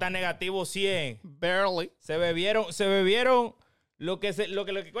 Si ya está negativo 100. Barely. Se bebieron lo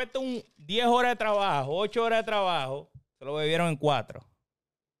que cuesta 10 horas de trabajo, 8 horas de trabajo, se lo bebieron en 4.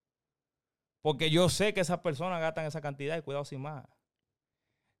 Porque yo sé que esas personas gastan esa cantidad y cuidado sin más.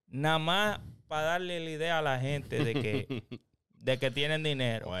 Nada más para darle la idea a la gente de que tienen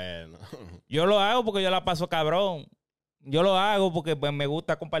dinero. Bueno. Yo lo hago porque yo la paso cabrón. Yo lo hago porque pues, me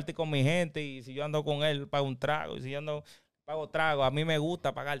gusta compartir con mi gente y si yo ando con él, pago un trago. Y si yo ando, pago trago. A mí me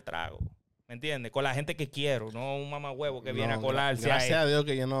gusta pagar trago. ¿Me entiendes? Con la gente que quiero, no un mamahuevo que viene a colarse. Gracias a Dios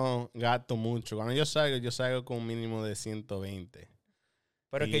que yo no gasto mucho. Cuando yo salgo con un mínimo de 120.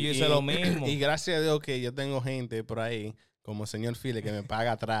 Pero es que yo hice lo mismo. Y gracias a Dios que yo tengo gente por ahí, como señor File, que me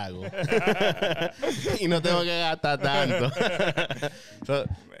paga trago. Y no tengo que gastar tanto.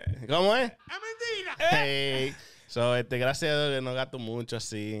 ¿Cómo es? ¡Es mentira! Hey. Gracias a Dios que no gasto mucho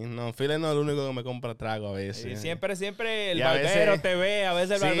así. No, File no es el único que me compra trago a veces. Y siempre el barbero te ve. A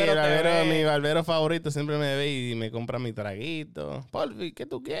veces el barbero te ve. Mi barbero favorito siempre me ve y me compra mi traguito. Porfi, ¿qué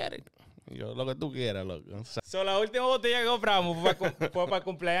tú quieres? Yo, lo que tú quieras, loco. La última botella que compramos fue para el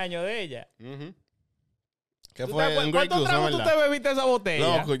cumpleaños de ella. ¿Qué fue? ¿Cuántos tragos tú te bebiste esa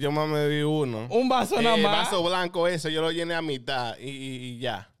botella? Loco, yo más me bebí uno. Un vaso nada más. El vaso blanco ese, yo lo llené a mitad y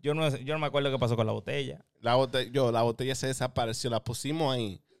ya. Yo no me acuerdo qué pasó con la botella. La botella se desapareció, la pusimos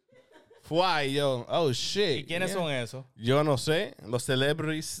ahí. Fue y yo, oh shit. ¿Y quiénes son esos? Yo no sé, los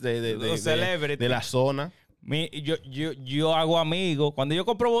celebrities de la zona. Yo hago amigos. Cuando yo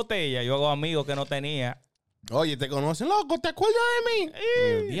compro botella, yo hago amigos que no tenía. Oye, ¿te conocen? Loco, ¿te acuerdas de mí?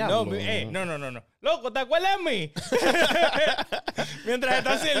 No. Loco, ¿te acuerdas de mí? Mientras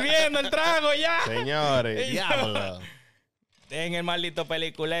están sirviendo el trago ya. Señores, diablo. En el maldito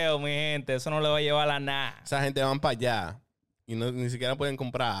peliculeo, mi gente. Eso no le va a llevar a nada. Esa gente van para allá y ni siquiera pueden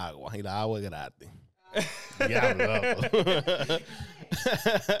comprar agua. Y la agua es gratis. Diablo.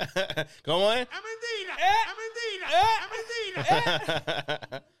 ¿Cómo es? ¡Es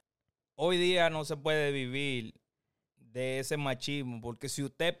mentira! Hoy día no se puede vivir de ese machismo, porque si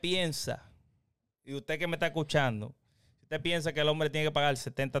usted piensa, y usted que me está escuchando, si usted piensa que el hombre tiene que pagar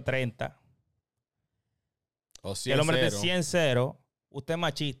 70-30, o 100-0, que el hombre es 100-0, usted es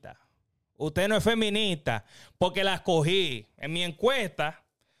machista. Usted no es feminista, porque la escogí. En mi encuesta,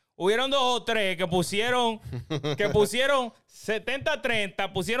 hubieron 2 o 3 que pusieron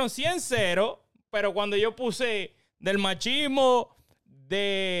 70-30, pusieron 100-0, pero cuando yo puse del machismo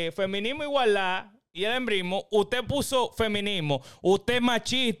de feminismo, igualdad y el embrismo, usted puso feminismo. Usted es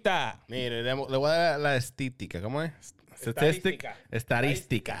machista. Mire, le voy a dar la estística. ¿Cómo es?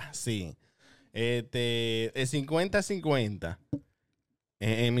 Estadística, sí. Es 50-50.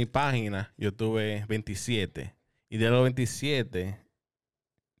 En mi página yo tuve 27. Y de los 27,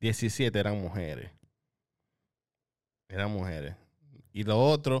 17 eran mujeres. Eran mujeres. Y los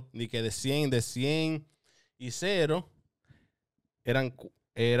otros, ni que de 100 y 0, eran,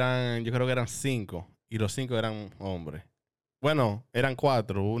 yo creo que eran 5. Y los 5 eran hombres. Bueno, eran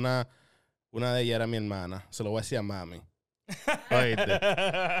 4. Una de ellas era mi hermana. Se lo voy a decir a mami. Oíste.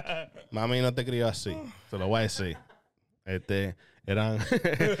 Mami no te crió así. Se lo voy a decir. Eran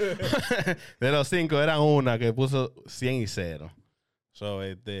de los 5 eran una que puso 100 y 0. So,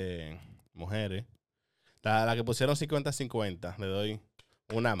 mujeres. La que pusieron 50-50, le doy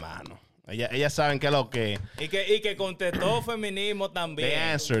una mano. Ellas saben qué es lo que. Y que contestó feminismo también.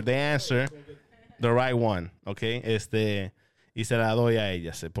 They answer the right one, ¿ok? Y se la doy a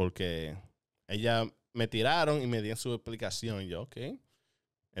ellas, porque ellas me tiraron y me dieron su explicación. Yo, ok,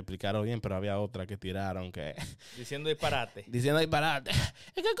 explicaron bien, pero había otra que tiraron que... Diciendo disparate. Es que cogió 50-50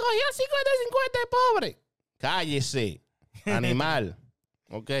 de pobre. Cállese, animal.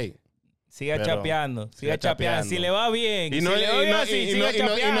 Ok. Siga chapeando. Si le va bien, y no, si le va bien así, siga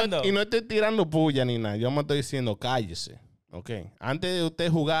chapeando. Y no estoy tirando puya ni nada. Yo me estoy diciendo, cállese. Ok. Antes de usted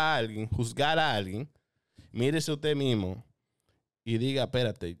juzgar a alguien, mírese usted mismo y diga,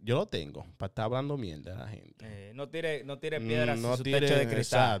 espérate, yo lo tengo para estar hablando mierda a la gente. No tire piedras en su techo de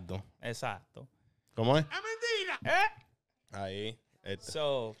cristal. Exacto. ¿Cómo es? ¡Es mentira! Ahí.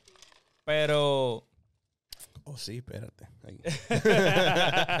 Pero... Oh, sí, espérate. Ahí.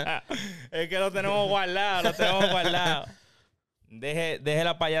 Es que lo tenemos guardado. Deje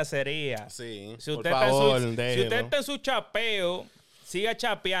la payasería. Sí, Si usted, por favor, si usted está en su chapeo, siga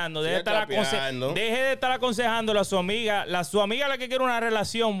chapeando. Deje de estar aconsejándole a su amiga. Su amiga la que quiere una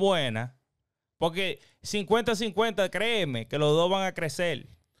relación buena. Porque 50-50, créeme, que los dos van a crecer.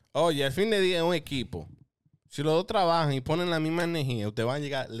 Oye, al fin de día es un equipo. Si los dos trabajan y ponen la misma energía, ustedes van a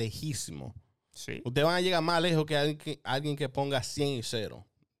llegar lejísimo. Sí. Ustedes van a llegar más lejos que alguien que ponga 100 y 0.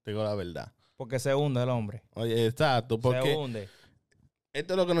 Te digo la verdad. Porque se hunde el hombre. Oye, exacto. Porque se hunde.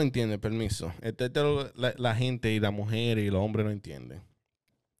 Esto es lo que no entiende, permiso. Esto es lo que la gente y las mujeres y los hombres no entienden.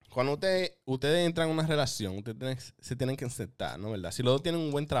 Cuando ustedes entran en una relación, ustedes se tienen que aceptar, ¿no? ¿Verdad? Si los dos tienen un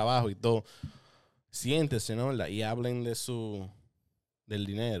buen trabajo y todo, siéntense, ¿no? ¿Verdad? Y hablen del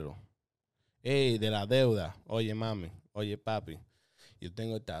dinero. De la deuda. Oye, mami. Oye, papi. Yo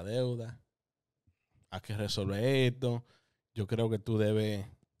tengo esta deuda. Hay que resolver esto. Yo creo que tú debes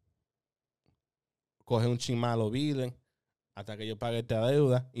coger un chimalo biles hasta que yo pague esta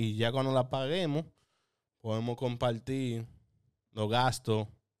deuda. Y ya cuando la paguemos, podemos compartir los gastos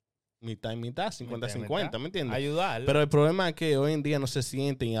mitad y mitad, 50-50, ¿me entiendes? Ayudar. Pero el problema es que hoy en día no se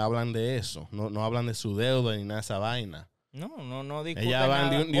sienten y hablan de eso. No hablan de su deuda ni nada de esa vaina. No discuten Ellas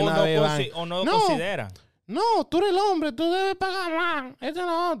van nada. de una vez van. O no consideran. No, tú eres el hombre, tú debes pagar más. Esto es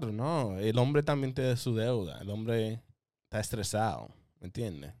lo otro. No, el hombre también tiene su deuda. El hombre está estresado, ¿me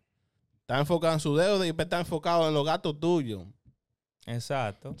entiendes? Está enfocado en su deuda y está enfocado en los gastos tuyos.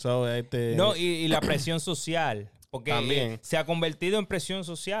 Exacto. So, No, y la presión social. Porque también se ha convertido en presión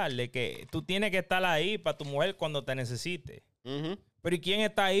social de que tú tienes que estar ahí para tu mujer cuando te necesite. Pero ¿y quién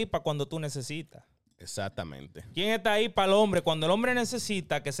está ahí para cuando tú necesitas? Exactamente. ¿Quién está ahí para el hombre? Cuando el hombre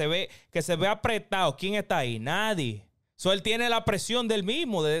necesita que se ve apretado, ¿quién está ahí? Nadie. Él tiene la presión del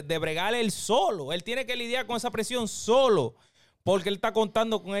mismo, de bregar él solo. Él tiene que lidiar con esa presión solo, porque él está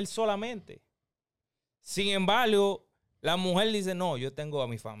contando con él solamente. Sin embargo, la mujer dice, no, yo tengo a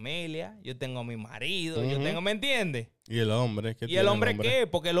mi familia, yo tengo a mi marido, yo tengo, ¿me entiendes? ¿Y el hombre? ¿Y el hombre qué?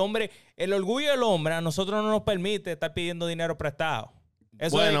 Porque el orgullo del hombre a nosotros no nos permite estar pidiendo dinero prestado.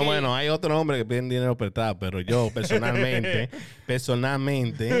 Eso bueno, hay otro hombre que piden dinero prestado, pero yo personalmente,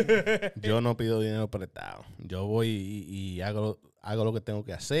 yo no pido dinero prestado. Yo voy y hago lo que tengo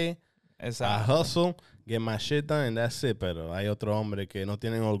que hacer. Exacto. I hustle, get my shit done, and that's it. Pero hay otro hombre que no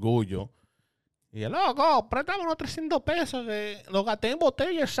tienen orgullo. Y el loco, préstame unos 300 pesos que lo gasté en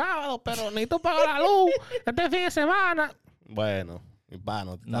botella el sábado, pero necesito pagar la luz este fin de semana. Bueno, mi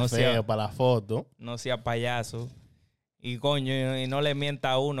pano, está feo para la foto. No sea payaso. Y coño, y no le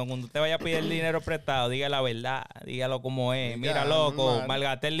mienta a uno. Cuando usted vaya a pedir el dinero prestado, diga la verdad. Dígalo como es. Mira, loco,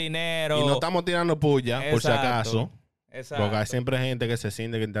 malgasté el dinero. Y no estamos tirando puya, por si acaso. Exacto. Porque hay siempre gente que se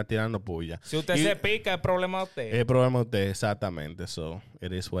siente que está tirando puya. Si usted se pica, es problema de usted. Es problema de usted, exactamente. So,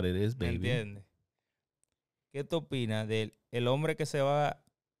 it is what it is, baby. ¿Entiendes? ¿Qué tú opinas del hombre que se va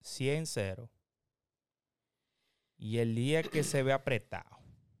 100-0 Y el día que se ve apretado,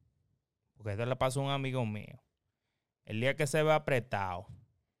 porque esto le pasó a un amigo mío, el día que se ve apretado,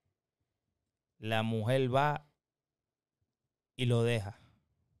 la mujer va y lo deja,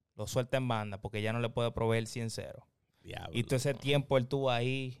 lo suelta en banda, porque ya no le puede proveer 100-0. Diablo. Y todo ese tiempo él estuvo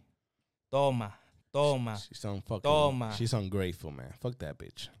ahí, toma. She's ungrateful, man. Fuck that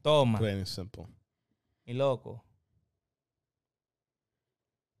bitch. Toma. Plain and simple. Y loco,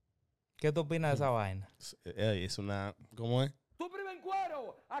 ¿qué tú opinas de esa vaina? Es una... ¿Cómo es? ¡Tu prima en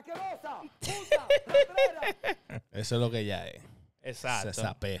cuero! ¡Asquerosa! ¡Puta! ¡Ratrera! Eso es lo que ella es. Exacto.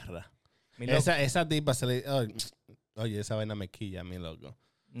 Esa perra. Esa tipa se le... Oye, esa vaina me quilla a mí, loco.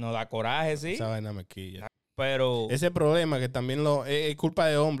 nos da coraje, sí. Esa vaina me quilla. Pero... Ese problema que también es culpa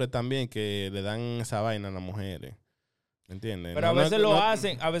de hombres también que le dan esa vaina a las mujeres. ¿Me entiendes? Pero a veces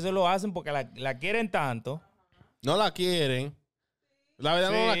lo hacen porque la quieren tanto. No la quieren. La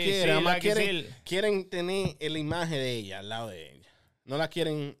verdad no la quieren. Sí, Además quieren tener la imagen de ella al lado de ella. No la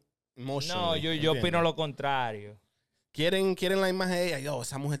quieren No, yo opino lo contrario. Quieren la imagen de ella. Yo,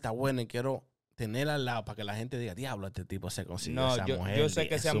 esa mujer está buena y quiero tenerla al lado para que la gente diga, diablo, este tipo se consiguió esa mujer. Yo sé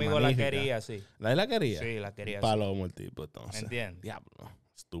que ese amigo la quería, sí. ¿La quería? Sí, la quería. Palomo el tipo, entonces. ¿Entiendes? Diablo,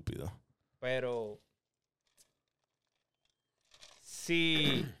 estúpido. Pero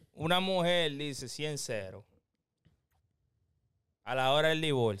si una mujer dice 100-0 a la hora del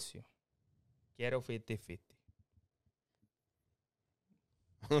divorcio, quiero 50-50.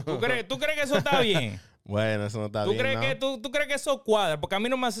 ¿Tú crees que eso está bien? Bueno, eso no está bien, ¿Tú crees que eso cuadra? Porque a mí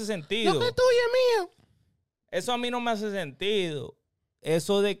no me hace sentido. Lo que es tuyo es mío. Eso a mí no me hace sentido.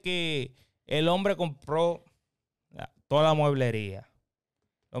 Eso de que el hombre compró toda la mueblería.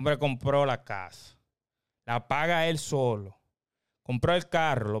 El hombre compró la casa. La paga él solo. Compró el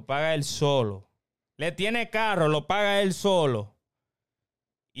carro, lo paga él solo. Le tiene carro, lo paga él solo.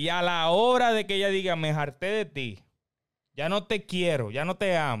 Y a la hora de que ella diga, me harté de ti, ya no te quiero, ya no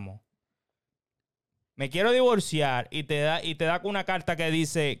te amo, me quiero divorciar, y te da con una carta que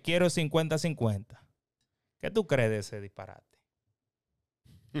dice, quiero 50-50. ¿Qué tú crees de ese disparate?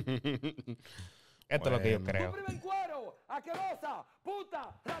 Esto es lo que yo creo. ¡Tu prima en cuero! ¡Asquerosa!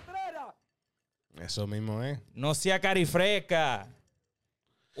 ¡Puta! ¡Ratrera! Eso mismo es. No sea carifreca.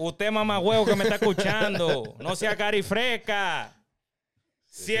 Usted mamagüevo que me está escuchando, no sea carifreca.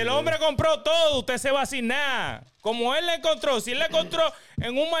 Si el hombre compró todo, usted se va sin nada. Como él le encontró, si él le encontró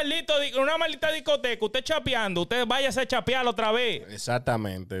en una maldita discoteca, usted chapeando, usted váyase a chapear otra vez.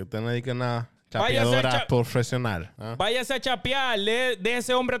 Exactamente. Usted no dice nada. Chapeadora profesional. ¿Ah? Váyase a chapear, de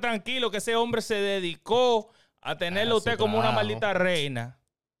ese hombre tranquilo, que ese hombre se dedicó a tenerlo usted como una maldita reina.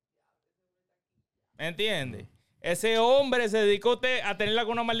 ¿Me entiende? Ese hombre se dedicó a tenerla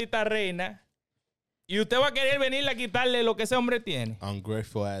como una maldita reina. Y usted va a querer venirle a quitarle lo que ese hombre tiene.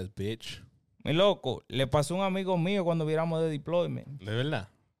 Ungrateful ass bitch. Mi loco, le pasó a un amigo mío cuando viramos de deployment. ¿De verdad?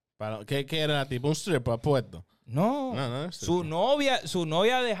 ¿Qué era? ¿Tipo un stripper apuesto? No, su novia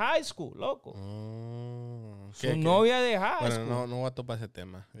de high school, loco. Su novia de high school. Bueno, no voy a topar ese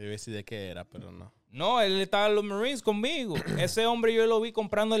tema. Yo iba a decir de qué era, pero no. No, él estaba en los Marines conmigo. Ese hombre yo lo vi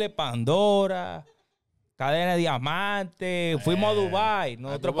comprándole Pandora, cadena de diamantes. Fuimos a Dubái.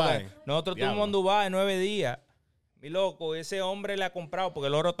 Nosotros estuvimos en Dubái 9 días. Mi loco, ese hombre le ha comprado, porque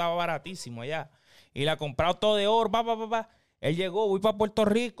el oro estaba baratísimo allá. Y le ha comprado todo de oro, Él llegó, voy para Puerto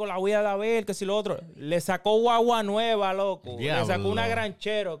Rico, la voy a dar a ver, que si lo otro. Le sacó guagua nueva, loco. Diablo. Le sacó una Gran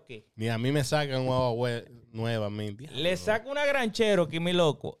Cherokee. Ni a mí me sacan guagua nueva, mi diablo. Le saca una Gran Cherokee, mi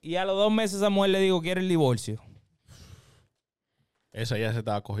loco. Y a los 2 meses esa mujer le digo, quiere el divorcio. Eso ya se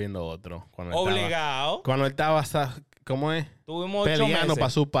estaba cogiendo otro. Obligado. Cuando él estaba, ¿cómo es? Tuvimos 8 peleando meses. para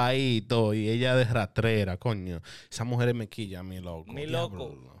su país y todo. Y ella de rastrera, coño. Esa mujer es mequilla, mi loco. Mi Diablo.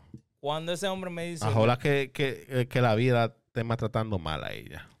 loco. Cuando ese hombre me dice... Ojalá que la vida esté maltratando mal a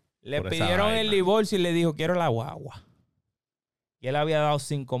ella. Le pidieron el divorcio y le dijo, quiero la guagua. Y él había dado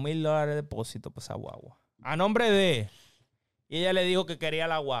 $5,000 de depósito para esa guagua. A nombre de él. Y ella le dijo que quería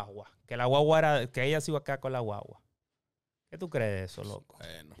la guagua. Que la guagua era... Que ella se iba a quedar con la guagua. ¿Qué tú crees de eso, loco?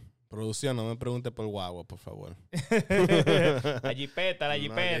 Bueno. Producción, no me pregunte por guagua, por favor. La jipeta. La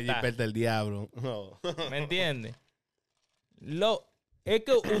jipeta del diablo. No. ¿Me entiendes? Es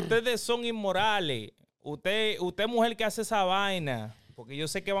que ustedes son inmorales. Usted mujer que hace esa vaina. Porque yo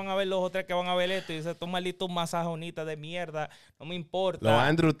sé que van a ver los otros que van a ver esto. Y dicen, estos malditos masajonitas de mierda. No me importa. Los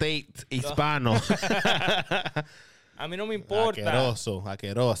Andrew Tate hispanos. A mí no me importa.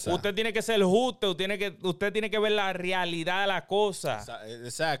 Aquerosa. Usted tiene que ser justo. Usted tiene que ver la realidad de la cosa.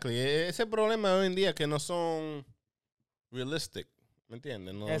 Exacto. Ese problema hoy en día que no son realistic. ¿Me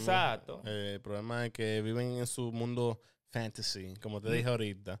entiendes? Exacto. El problema es que viven en su mundo fantasy, como te dije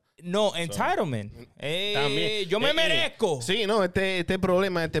ahorita. No, entitlement. También. Yo me merezco. Sí, no, este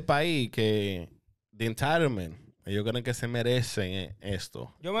problema de este país que de entitlement. Ellos creen que se merecen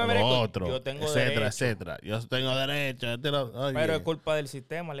esto. Yo me o merezco. lo otro, Yo tengo etcétera, derecho. etcétera. Yo tengo derecho. Oye, Pero es culpa del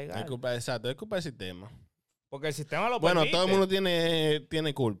sistema legal. es culpa del sistema. Porque el sistema lo Bueno, permite. todo el mundo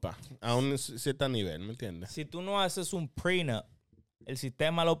tiene culpa a un cierto nivel, ¿me entiendes? Si tú no haces un prenup, el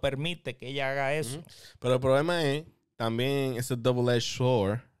sistema lo permite que ella haga eso. Ujú. Pero el problema es, también es el double-edged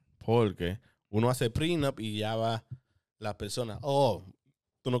sword, porque uno hace prenup y ya va la persona, oh,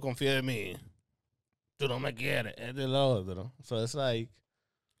 tú no confías en mí, tú no me quieres, este y lo otro. So it's like...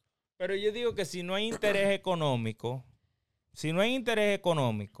 Pero yo digo que si no hay interés económico, si no hay interés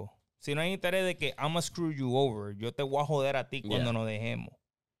de que I'm gonna screw you over, yo te voy a joder a ti cuando nos dejemos,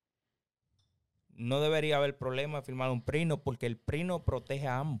 no debería haber problema de firmar un prenup porque el prenup protege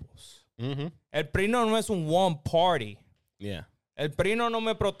a ambos. Ujú. El prenup no es un one party. Yeah. El prenup no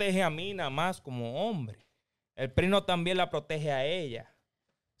me protege a mí nada más como hombre. El prenup también la protege a ella.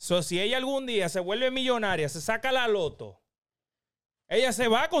 So, si ella algún día se vuelve millonaria, se saca la loto, ella se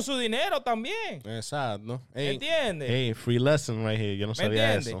va con su dinero también. Exacto. ¿Me entiendes? Hey, free lesson right here. Yo no ¿Me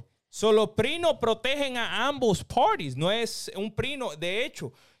sabía entiendes? eso. So, los prenup protegen a ambos parties. No es un prenup. De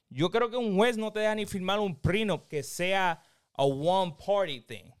hecho, yo creo que un juez no te deja ni firmar un prenup que sea a one party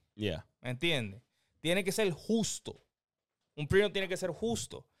thing. Yeah. ¿Me entiendes? Tiene que ser justo. Un prenup tiene que ser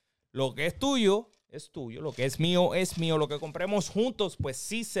justo. Lo que es tuyo, es tuyo. Lo que es mío, es mío. Lo que compremos juntos, pues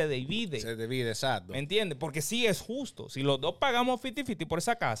sí se divide. Se divide, exacto. ¿Me entiendes? Porque sí es justo. Si los dos pagamos 50-50 por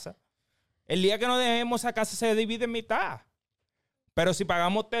esa casa, el día que nos dejemos esa casa se divide en mitad. Pero si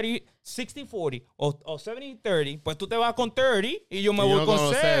pagamos 60-40 o 70-30, pues tú te vas con 30 y yo me voy con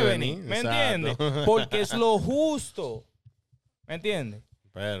 70. ¿Me entiendes? Porque es lo justo. ¿Me entiendes?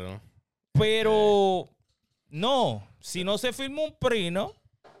 Pero no, si no se firma un prenup,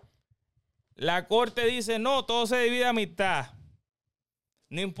 la corte dice, no, todo se divide a mitad.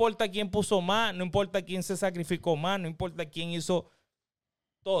 No importa quién puso más, no importa quién se sacrificó más, no importa quién hizo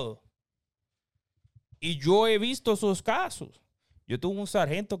todo. Y yo he visto esos casos. Yo tuve un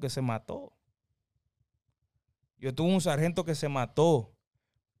sargento que se mató.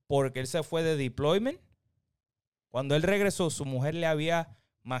 Porque él se fue de deployment. Cuando él regresó, su mujer le había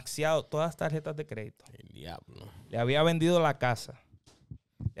maxeado todas las tarjetas de crédito. El diablo. Le había vendido la casa.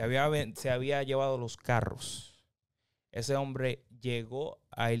 Se había llevado los carros. Ese hombre llegó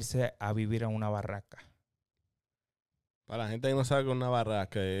a irse a vivir a una barraca. Para la gente que no sabe que una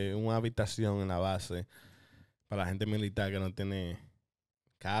barraca es una habitación en la base. Para la gente militar que no tiene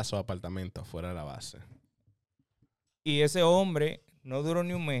casa o apartamento afuera de la base. Y ese hombre no duró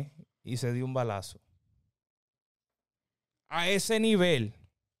ni un mes y se dio un balazo. A ese nivel.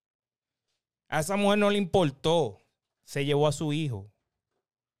 A esa mujer no le importó. Se llevó a su hijo.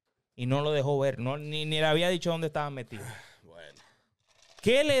 Y no lo dejó ver. Ni le había dicho dónde estaba metido. Bueno.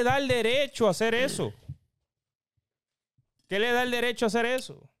 ¿Qué le da el derecho a hacer eso?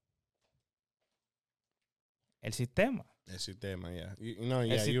 El sistema. El sistema, yeah. No, El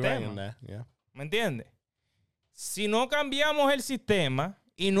yeah, you're right on sistema. that, yeah. ¿Me entiendes? Si no cambiamos el sistema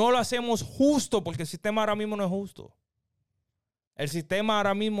y no lo hacemos justo, porque el sistema ahora mismo no es justo. El sistema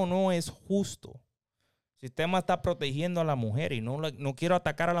ahora mismo no es justo. El sistema está protegiendo a la mujer y no quiero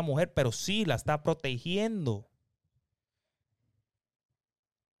atacar a la mujer, pero sí la está protegiendo.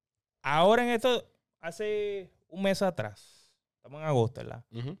 Ahora en esto, hace un mes atrás, estamos en agosto, ¿verdad?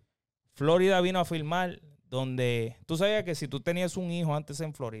 Uh-huh. Florida vino a firmar donde tú sabías que si tú tenías un hijo antes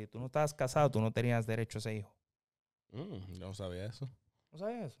en Florida, tú no estabas casado, tú no tenías derecho a ese hijo. No sabía eso. ¿No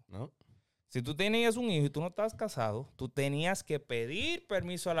sabías eso? No. Si tú tenías un hijo y tú no estabas casado, tú tenías que pedir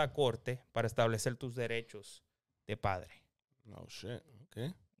permiso a la corte para establecer tus derechos de padre. No shit.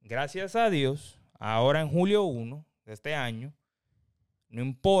 Okay. Gracias a Dios, ahora en julio 1 de este año, no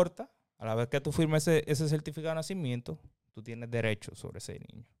importa, a la vez que tú firmes ese certificado de nacimiento, tú tienes derecho sobre ese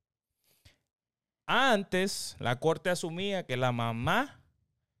niño. Antes, la corte asumía que la mamá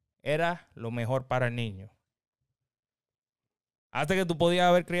era lo mejor para el niño. Hasta que tú podías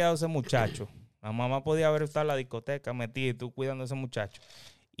haber criado a ese muchacho. La mamá podía haber estado en la discoteca metida y tú cuidando a ese muchacho.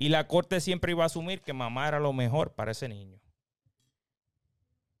 Y la corte siempre iba a asumir que mamá era lo mejor para ese niño.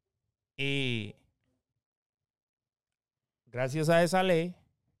 Y gracias a esa ley,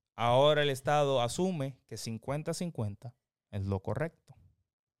 ahora el Estado asume que 50-50 es lo correcto.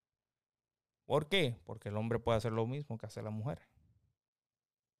 ¿Por qué? Porque el hombre puede hacer lo mismo que hace la mujer.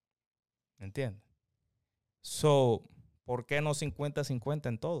 ¿Entiendes? So, ¿por qué no 50-50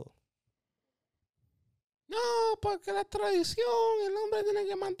 en todo? No, porque la tradición, el hombre tiene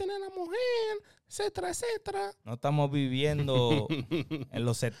que mantener a la mujer, etcétera, etcétera. No estamos viviendo en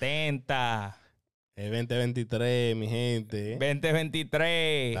los 70. Es 2023, mi gente.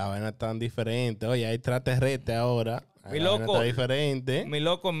 2023. La vaina tan diferente. Oye, hay extraterrestres ahora. Mi La vaina loco, está diferente. Mi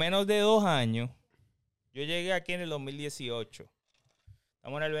loco, en menos de 2 años, yo llegué aquí en el 2018.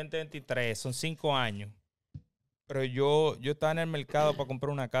 Estamos en el 2023, son 5 años. Pero yo estaba en el mercado para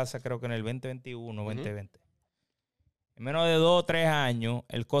comprar una casa, creo que en el 2021, 2020. En menos de 2 o 3 años,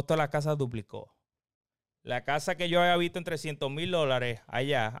 el costo de la casa duplicó. La casa que yo había visto en $300,000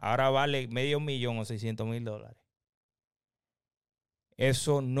 allá, ahora vale $500,000 o $600,000.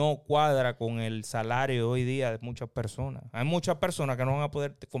 Eso no cuadra con el salario hoy día de muchas personas. Hay muchas personas que no van a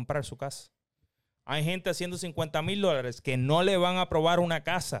poder comprar su casa. Hay gente haciendo $50,000 que no le van a aprobar una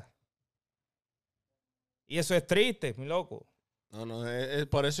casa. Y eso es triste, mi loco. No,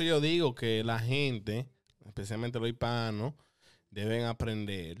 por eso yo digo que la gente, especialmente los hispanos, deben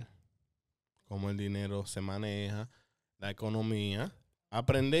aprender cómo el dinero se maneja, la economía,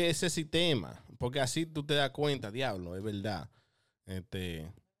 aprender ese sistema, porque así tú te das cuenta, diablo, es verdad.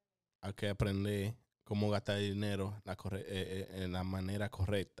 Hay que aprender cómo gastar el dinero en la manera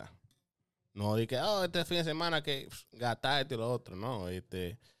correcta. No de que, este fin de semana que gastar esto y lo otro. No,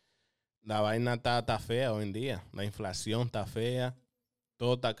 la vaina está fea hoy en día. La inflación está fea.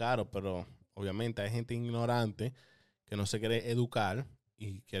 Todo está caro, pero obviamente hay gente ignorante que no se quiere educar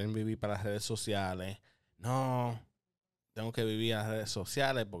y quieren vivir para las redes sociales. No, tengo que vivir en las redes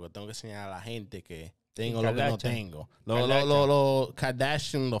sociales porque tengo que enseñar a la gente que tengo lo que no tengo. Los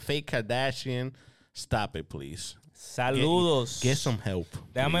Kardashian, los fake Kardashian, stop it, please. Saludos. Get some help.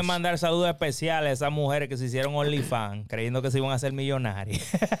 Déjame please. mandar saludos especiales a esas mujeres que se hicieron OnlyFans creyendo que se iban a hacer millonarias.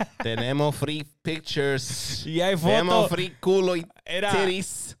 Tenemos free pictures. Y hay fotos. Tenemos free culo y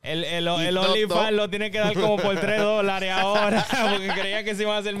titties. El OnlyFans lo tiene que dar como por $3 ahora porque creían que se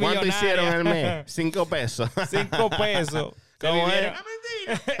iban a hacer millonarias. ¿Cuánto hicieron el mes? 5 pesos. 5 pesos. ¿Cómo es?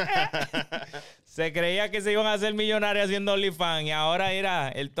 Se creía que se iban a hacer millonarios haciendo OnlyFans y ahora era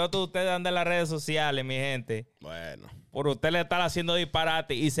el toto de ustedes anda en las redes sociales, mi gente. Bueno. Por usted le estar haciendo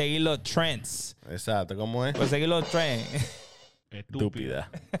disparate y seguir los trends. Exacto, ¿cómo es? Pues seguir los trends. Estúpida.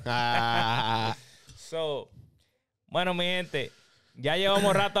 Bueno, mi gente, ya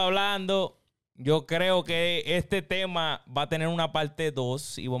llevamos rato hablando. Yo creo que este tema va a tener una parte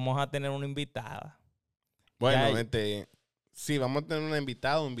 2 y vamos a tener una invitada. Bueno, sí, vamos a tener una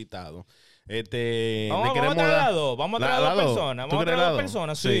invitada o invitado. Vamos a traer a dos. Vamos a traer a dos personas. Vamos a traer a dos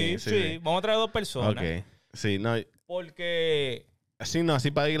personas. Sí. Vamos a traer a dos personas. Ok. Sí, no. Porque...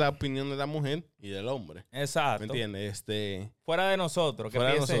 Así para ir la opinión de la mujer y del hombre. Exacto. ¿Me entiendes? Fuera de nosotros.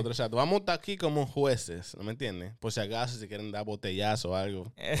 Fuera de nosotros, exacto. Vamos a estar aquí como jueces, ¿no me entiendes? Por si acaso, si quieren dar botellazo o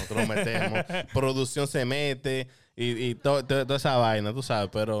algo, nosotros nos metemos. Producción se mete y toda esa vaina, tú sabes.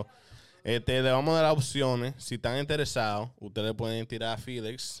 Pero le vamos a dar opciones. Si están interesados, ustedes pueden tirar a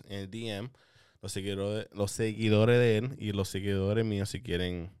Felix en el DM. Los seguidores de él y los seguidores míos, si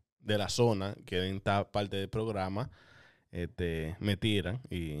quieren, de la zona, quieren estar parte del programa, me tiran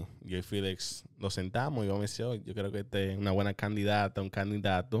y yo y Felix nos sentamos y vamos a decir, yo creo que es una buena candidata, un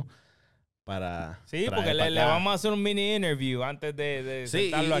candidato para... Sí, porque le vamos a hacer un mini interview antes de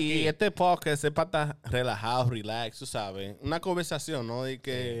sentarlo aquí. Y este podcast es para estar relajado, relax, tú sabes. Una conversación, ¿no? De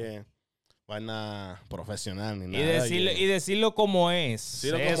que... vaina profesional ni nada. Y decirlo como es.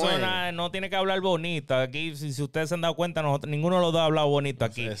 Eso es. No tiene que hablar bonito. Aquí, si ustedes se han dado cuenta, ninguno de los dos ha hablado bonito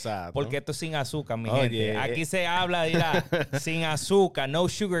aquí. Exacto. Porque esto es sin azúcar, mi gente. Aquí se habla, sin azúcar, no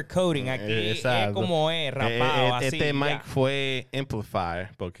sugar coating. Aquí es como es, rapado, así. Este mic fue amplifier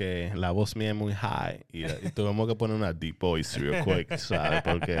porque la voz mía es muy high y tuvimos que poner una deep voice real quick, ¿sabes?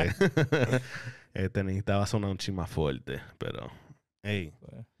 Porque necesitaba sonar un chin más fuerte, pero hey.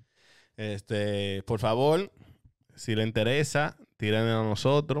 Por favor, si le interesa, tírenle a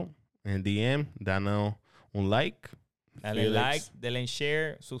nosotros en el DM, danos un like. Dale like, denle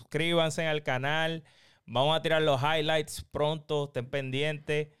share, suscríbanse al canal. Vamos a tirar los highlights pronto, estén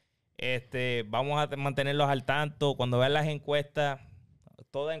pendientes. Vamos a mantenerlos al tanto. Cuando vean las encuestas,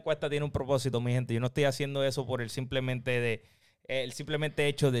 toda encuesta tiene un propósito, mi gente. Yo no estoy haciendo eso por el simplemente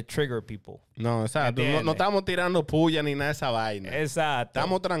hecho de trigger people. No, exacto. No estamos tirando puya ni nada de esa vaina. Exacto.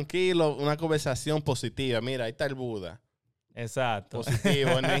 Estamos tranquilos, una conversación positiva. Mira, ahí está el Buda. Exacto.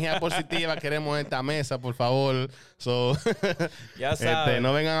 Positivo, energía positiva queremos en esta mesa, por favor. Ya saben.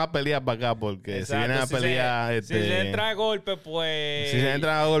 No vengan a pelear para acá porque exacto, si vienen a pelear... si se entra a golpe, pues... Si se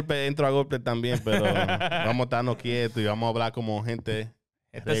entra a golpe, entro a golpe también, pero vamos a estarnos quietos y vamos a hablar como gente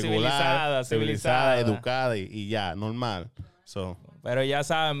regular, civilizada, educada y ya, normal. Pero ya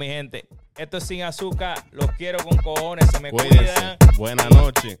saben, mi gente, Esto es Sin Azuca. Los quiero con cojones. Se me Cuídense. cuidan. Buenas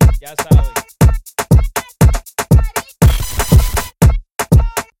noches. Ya saben.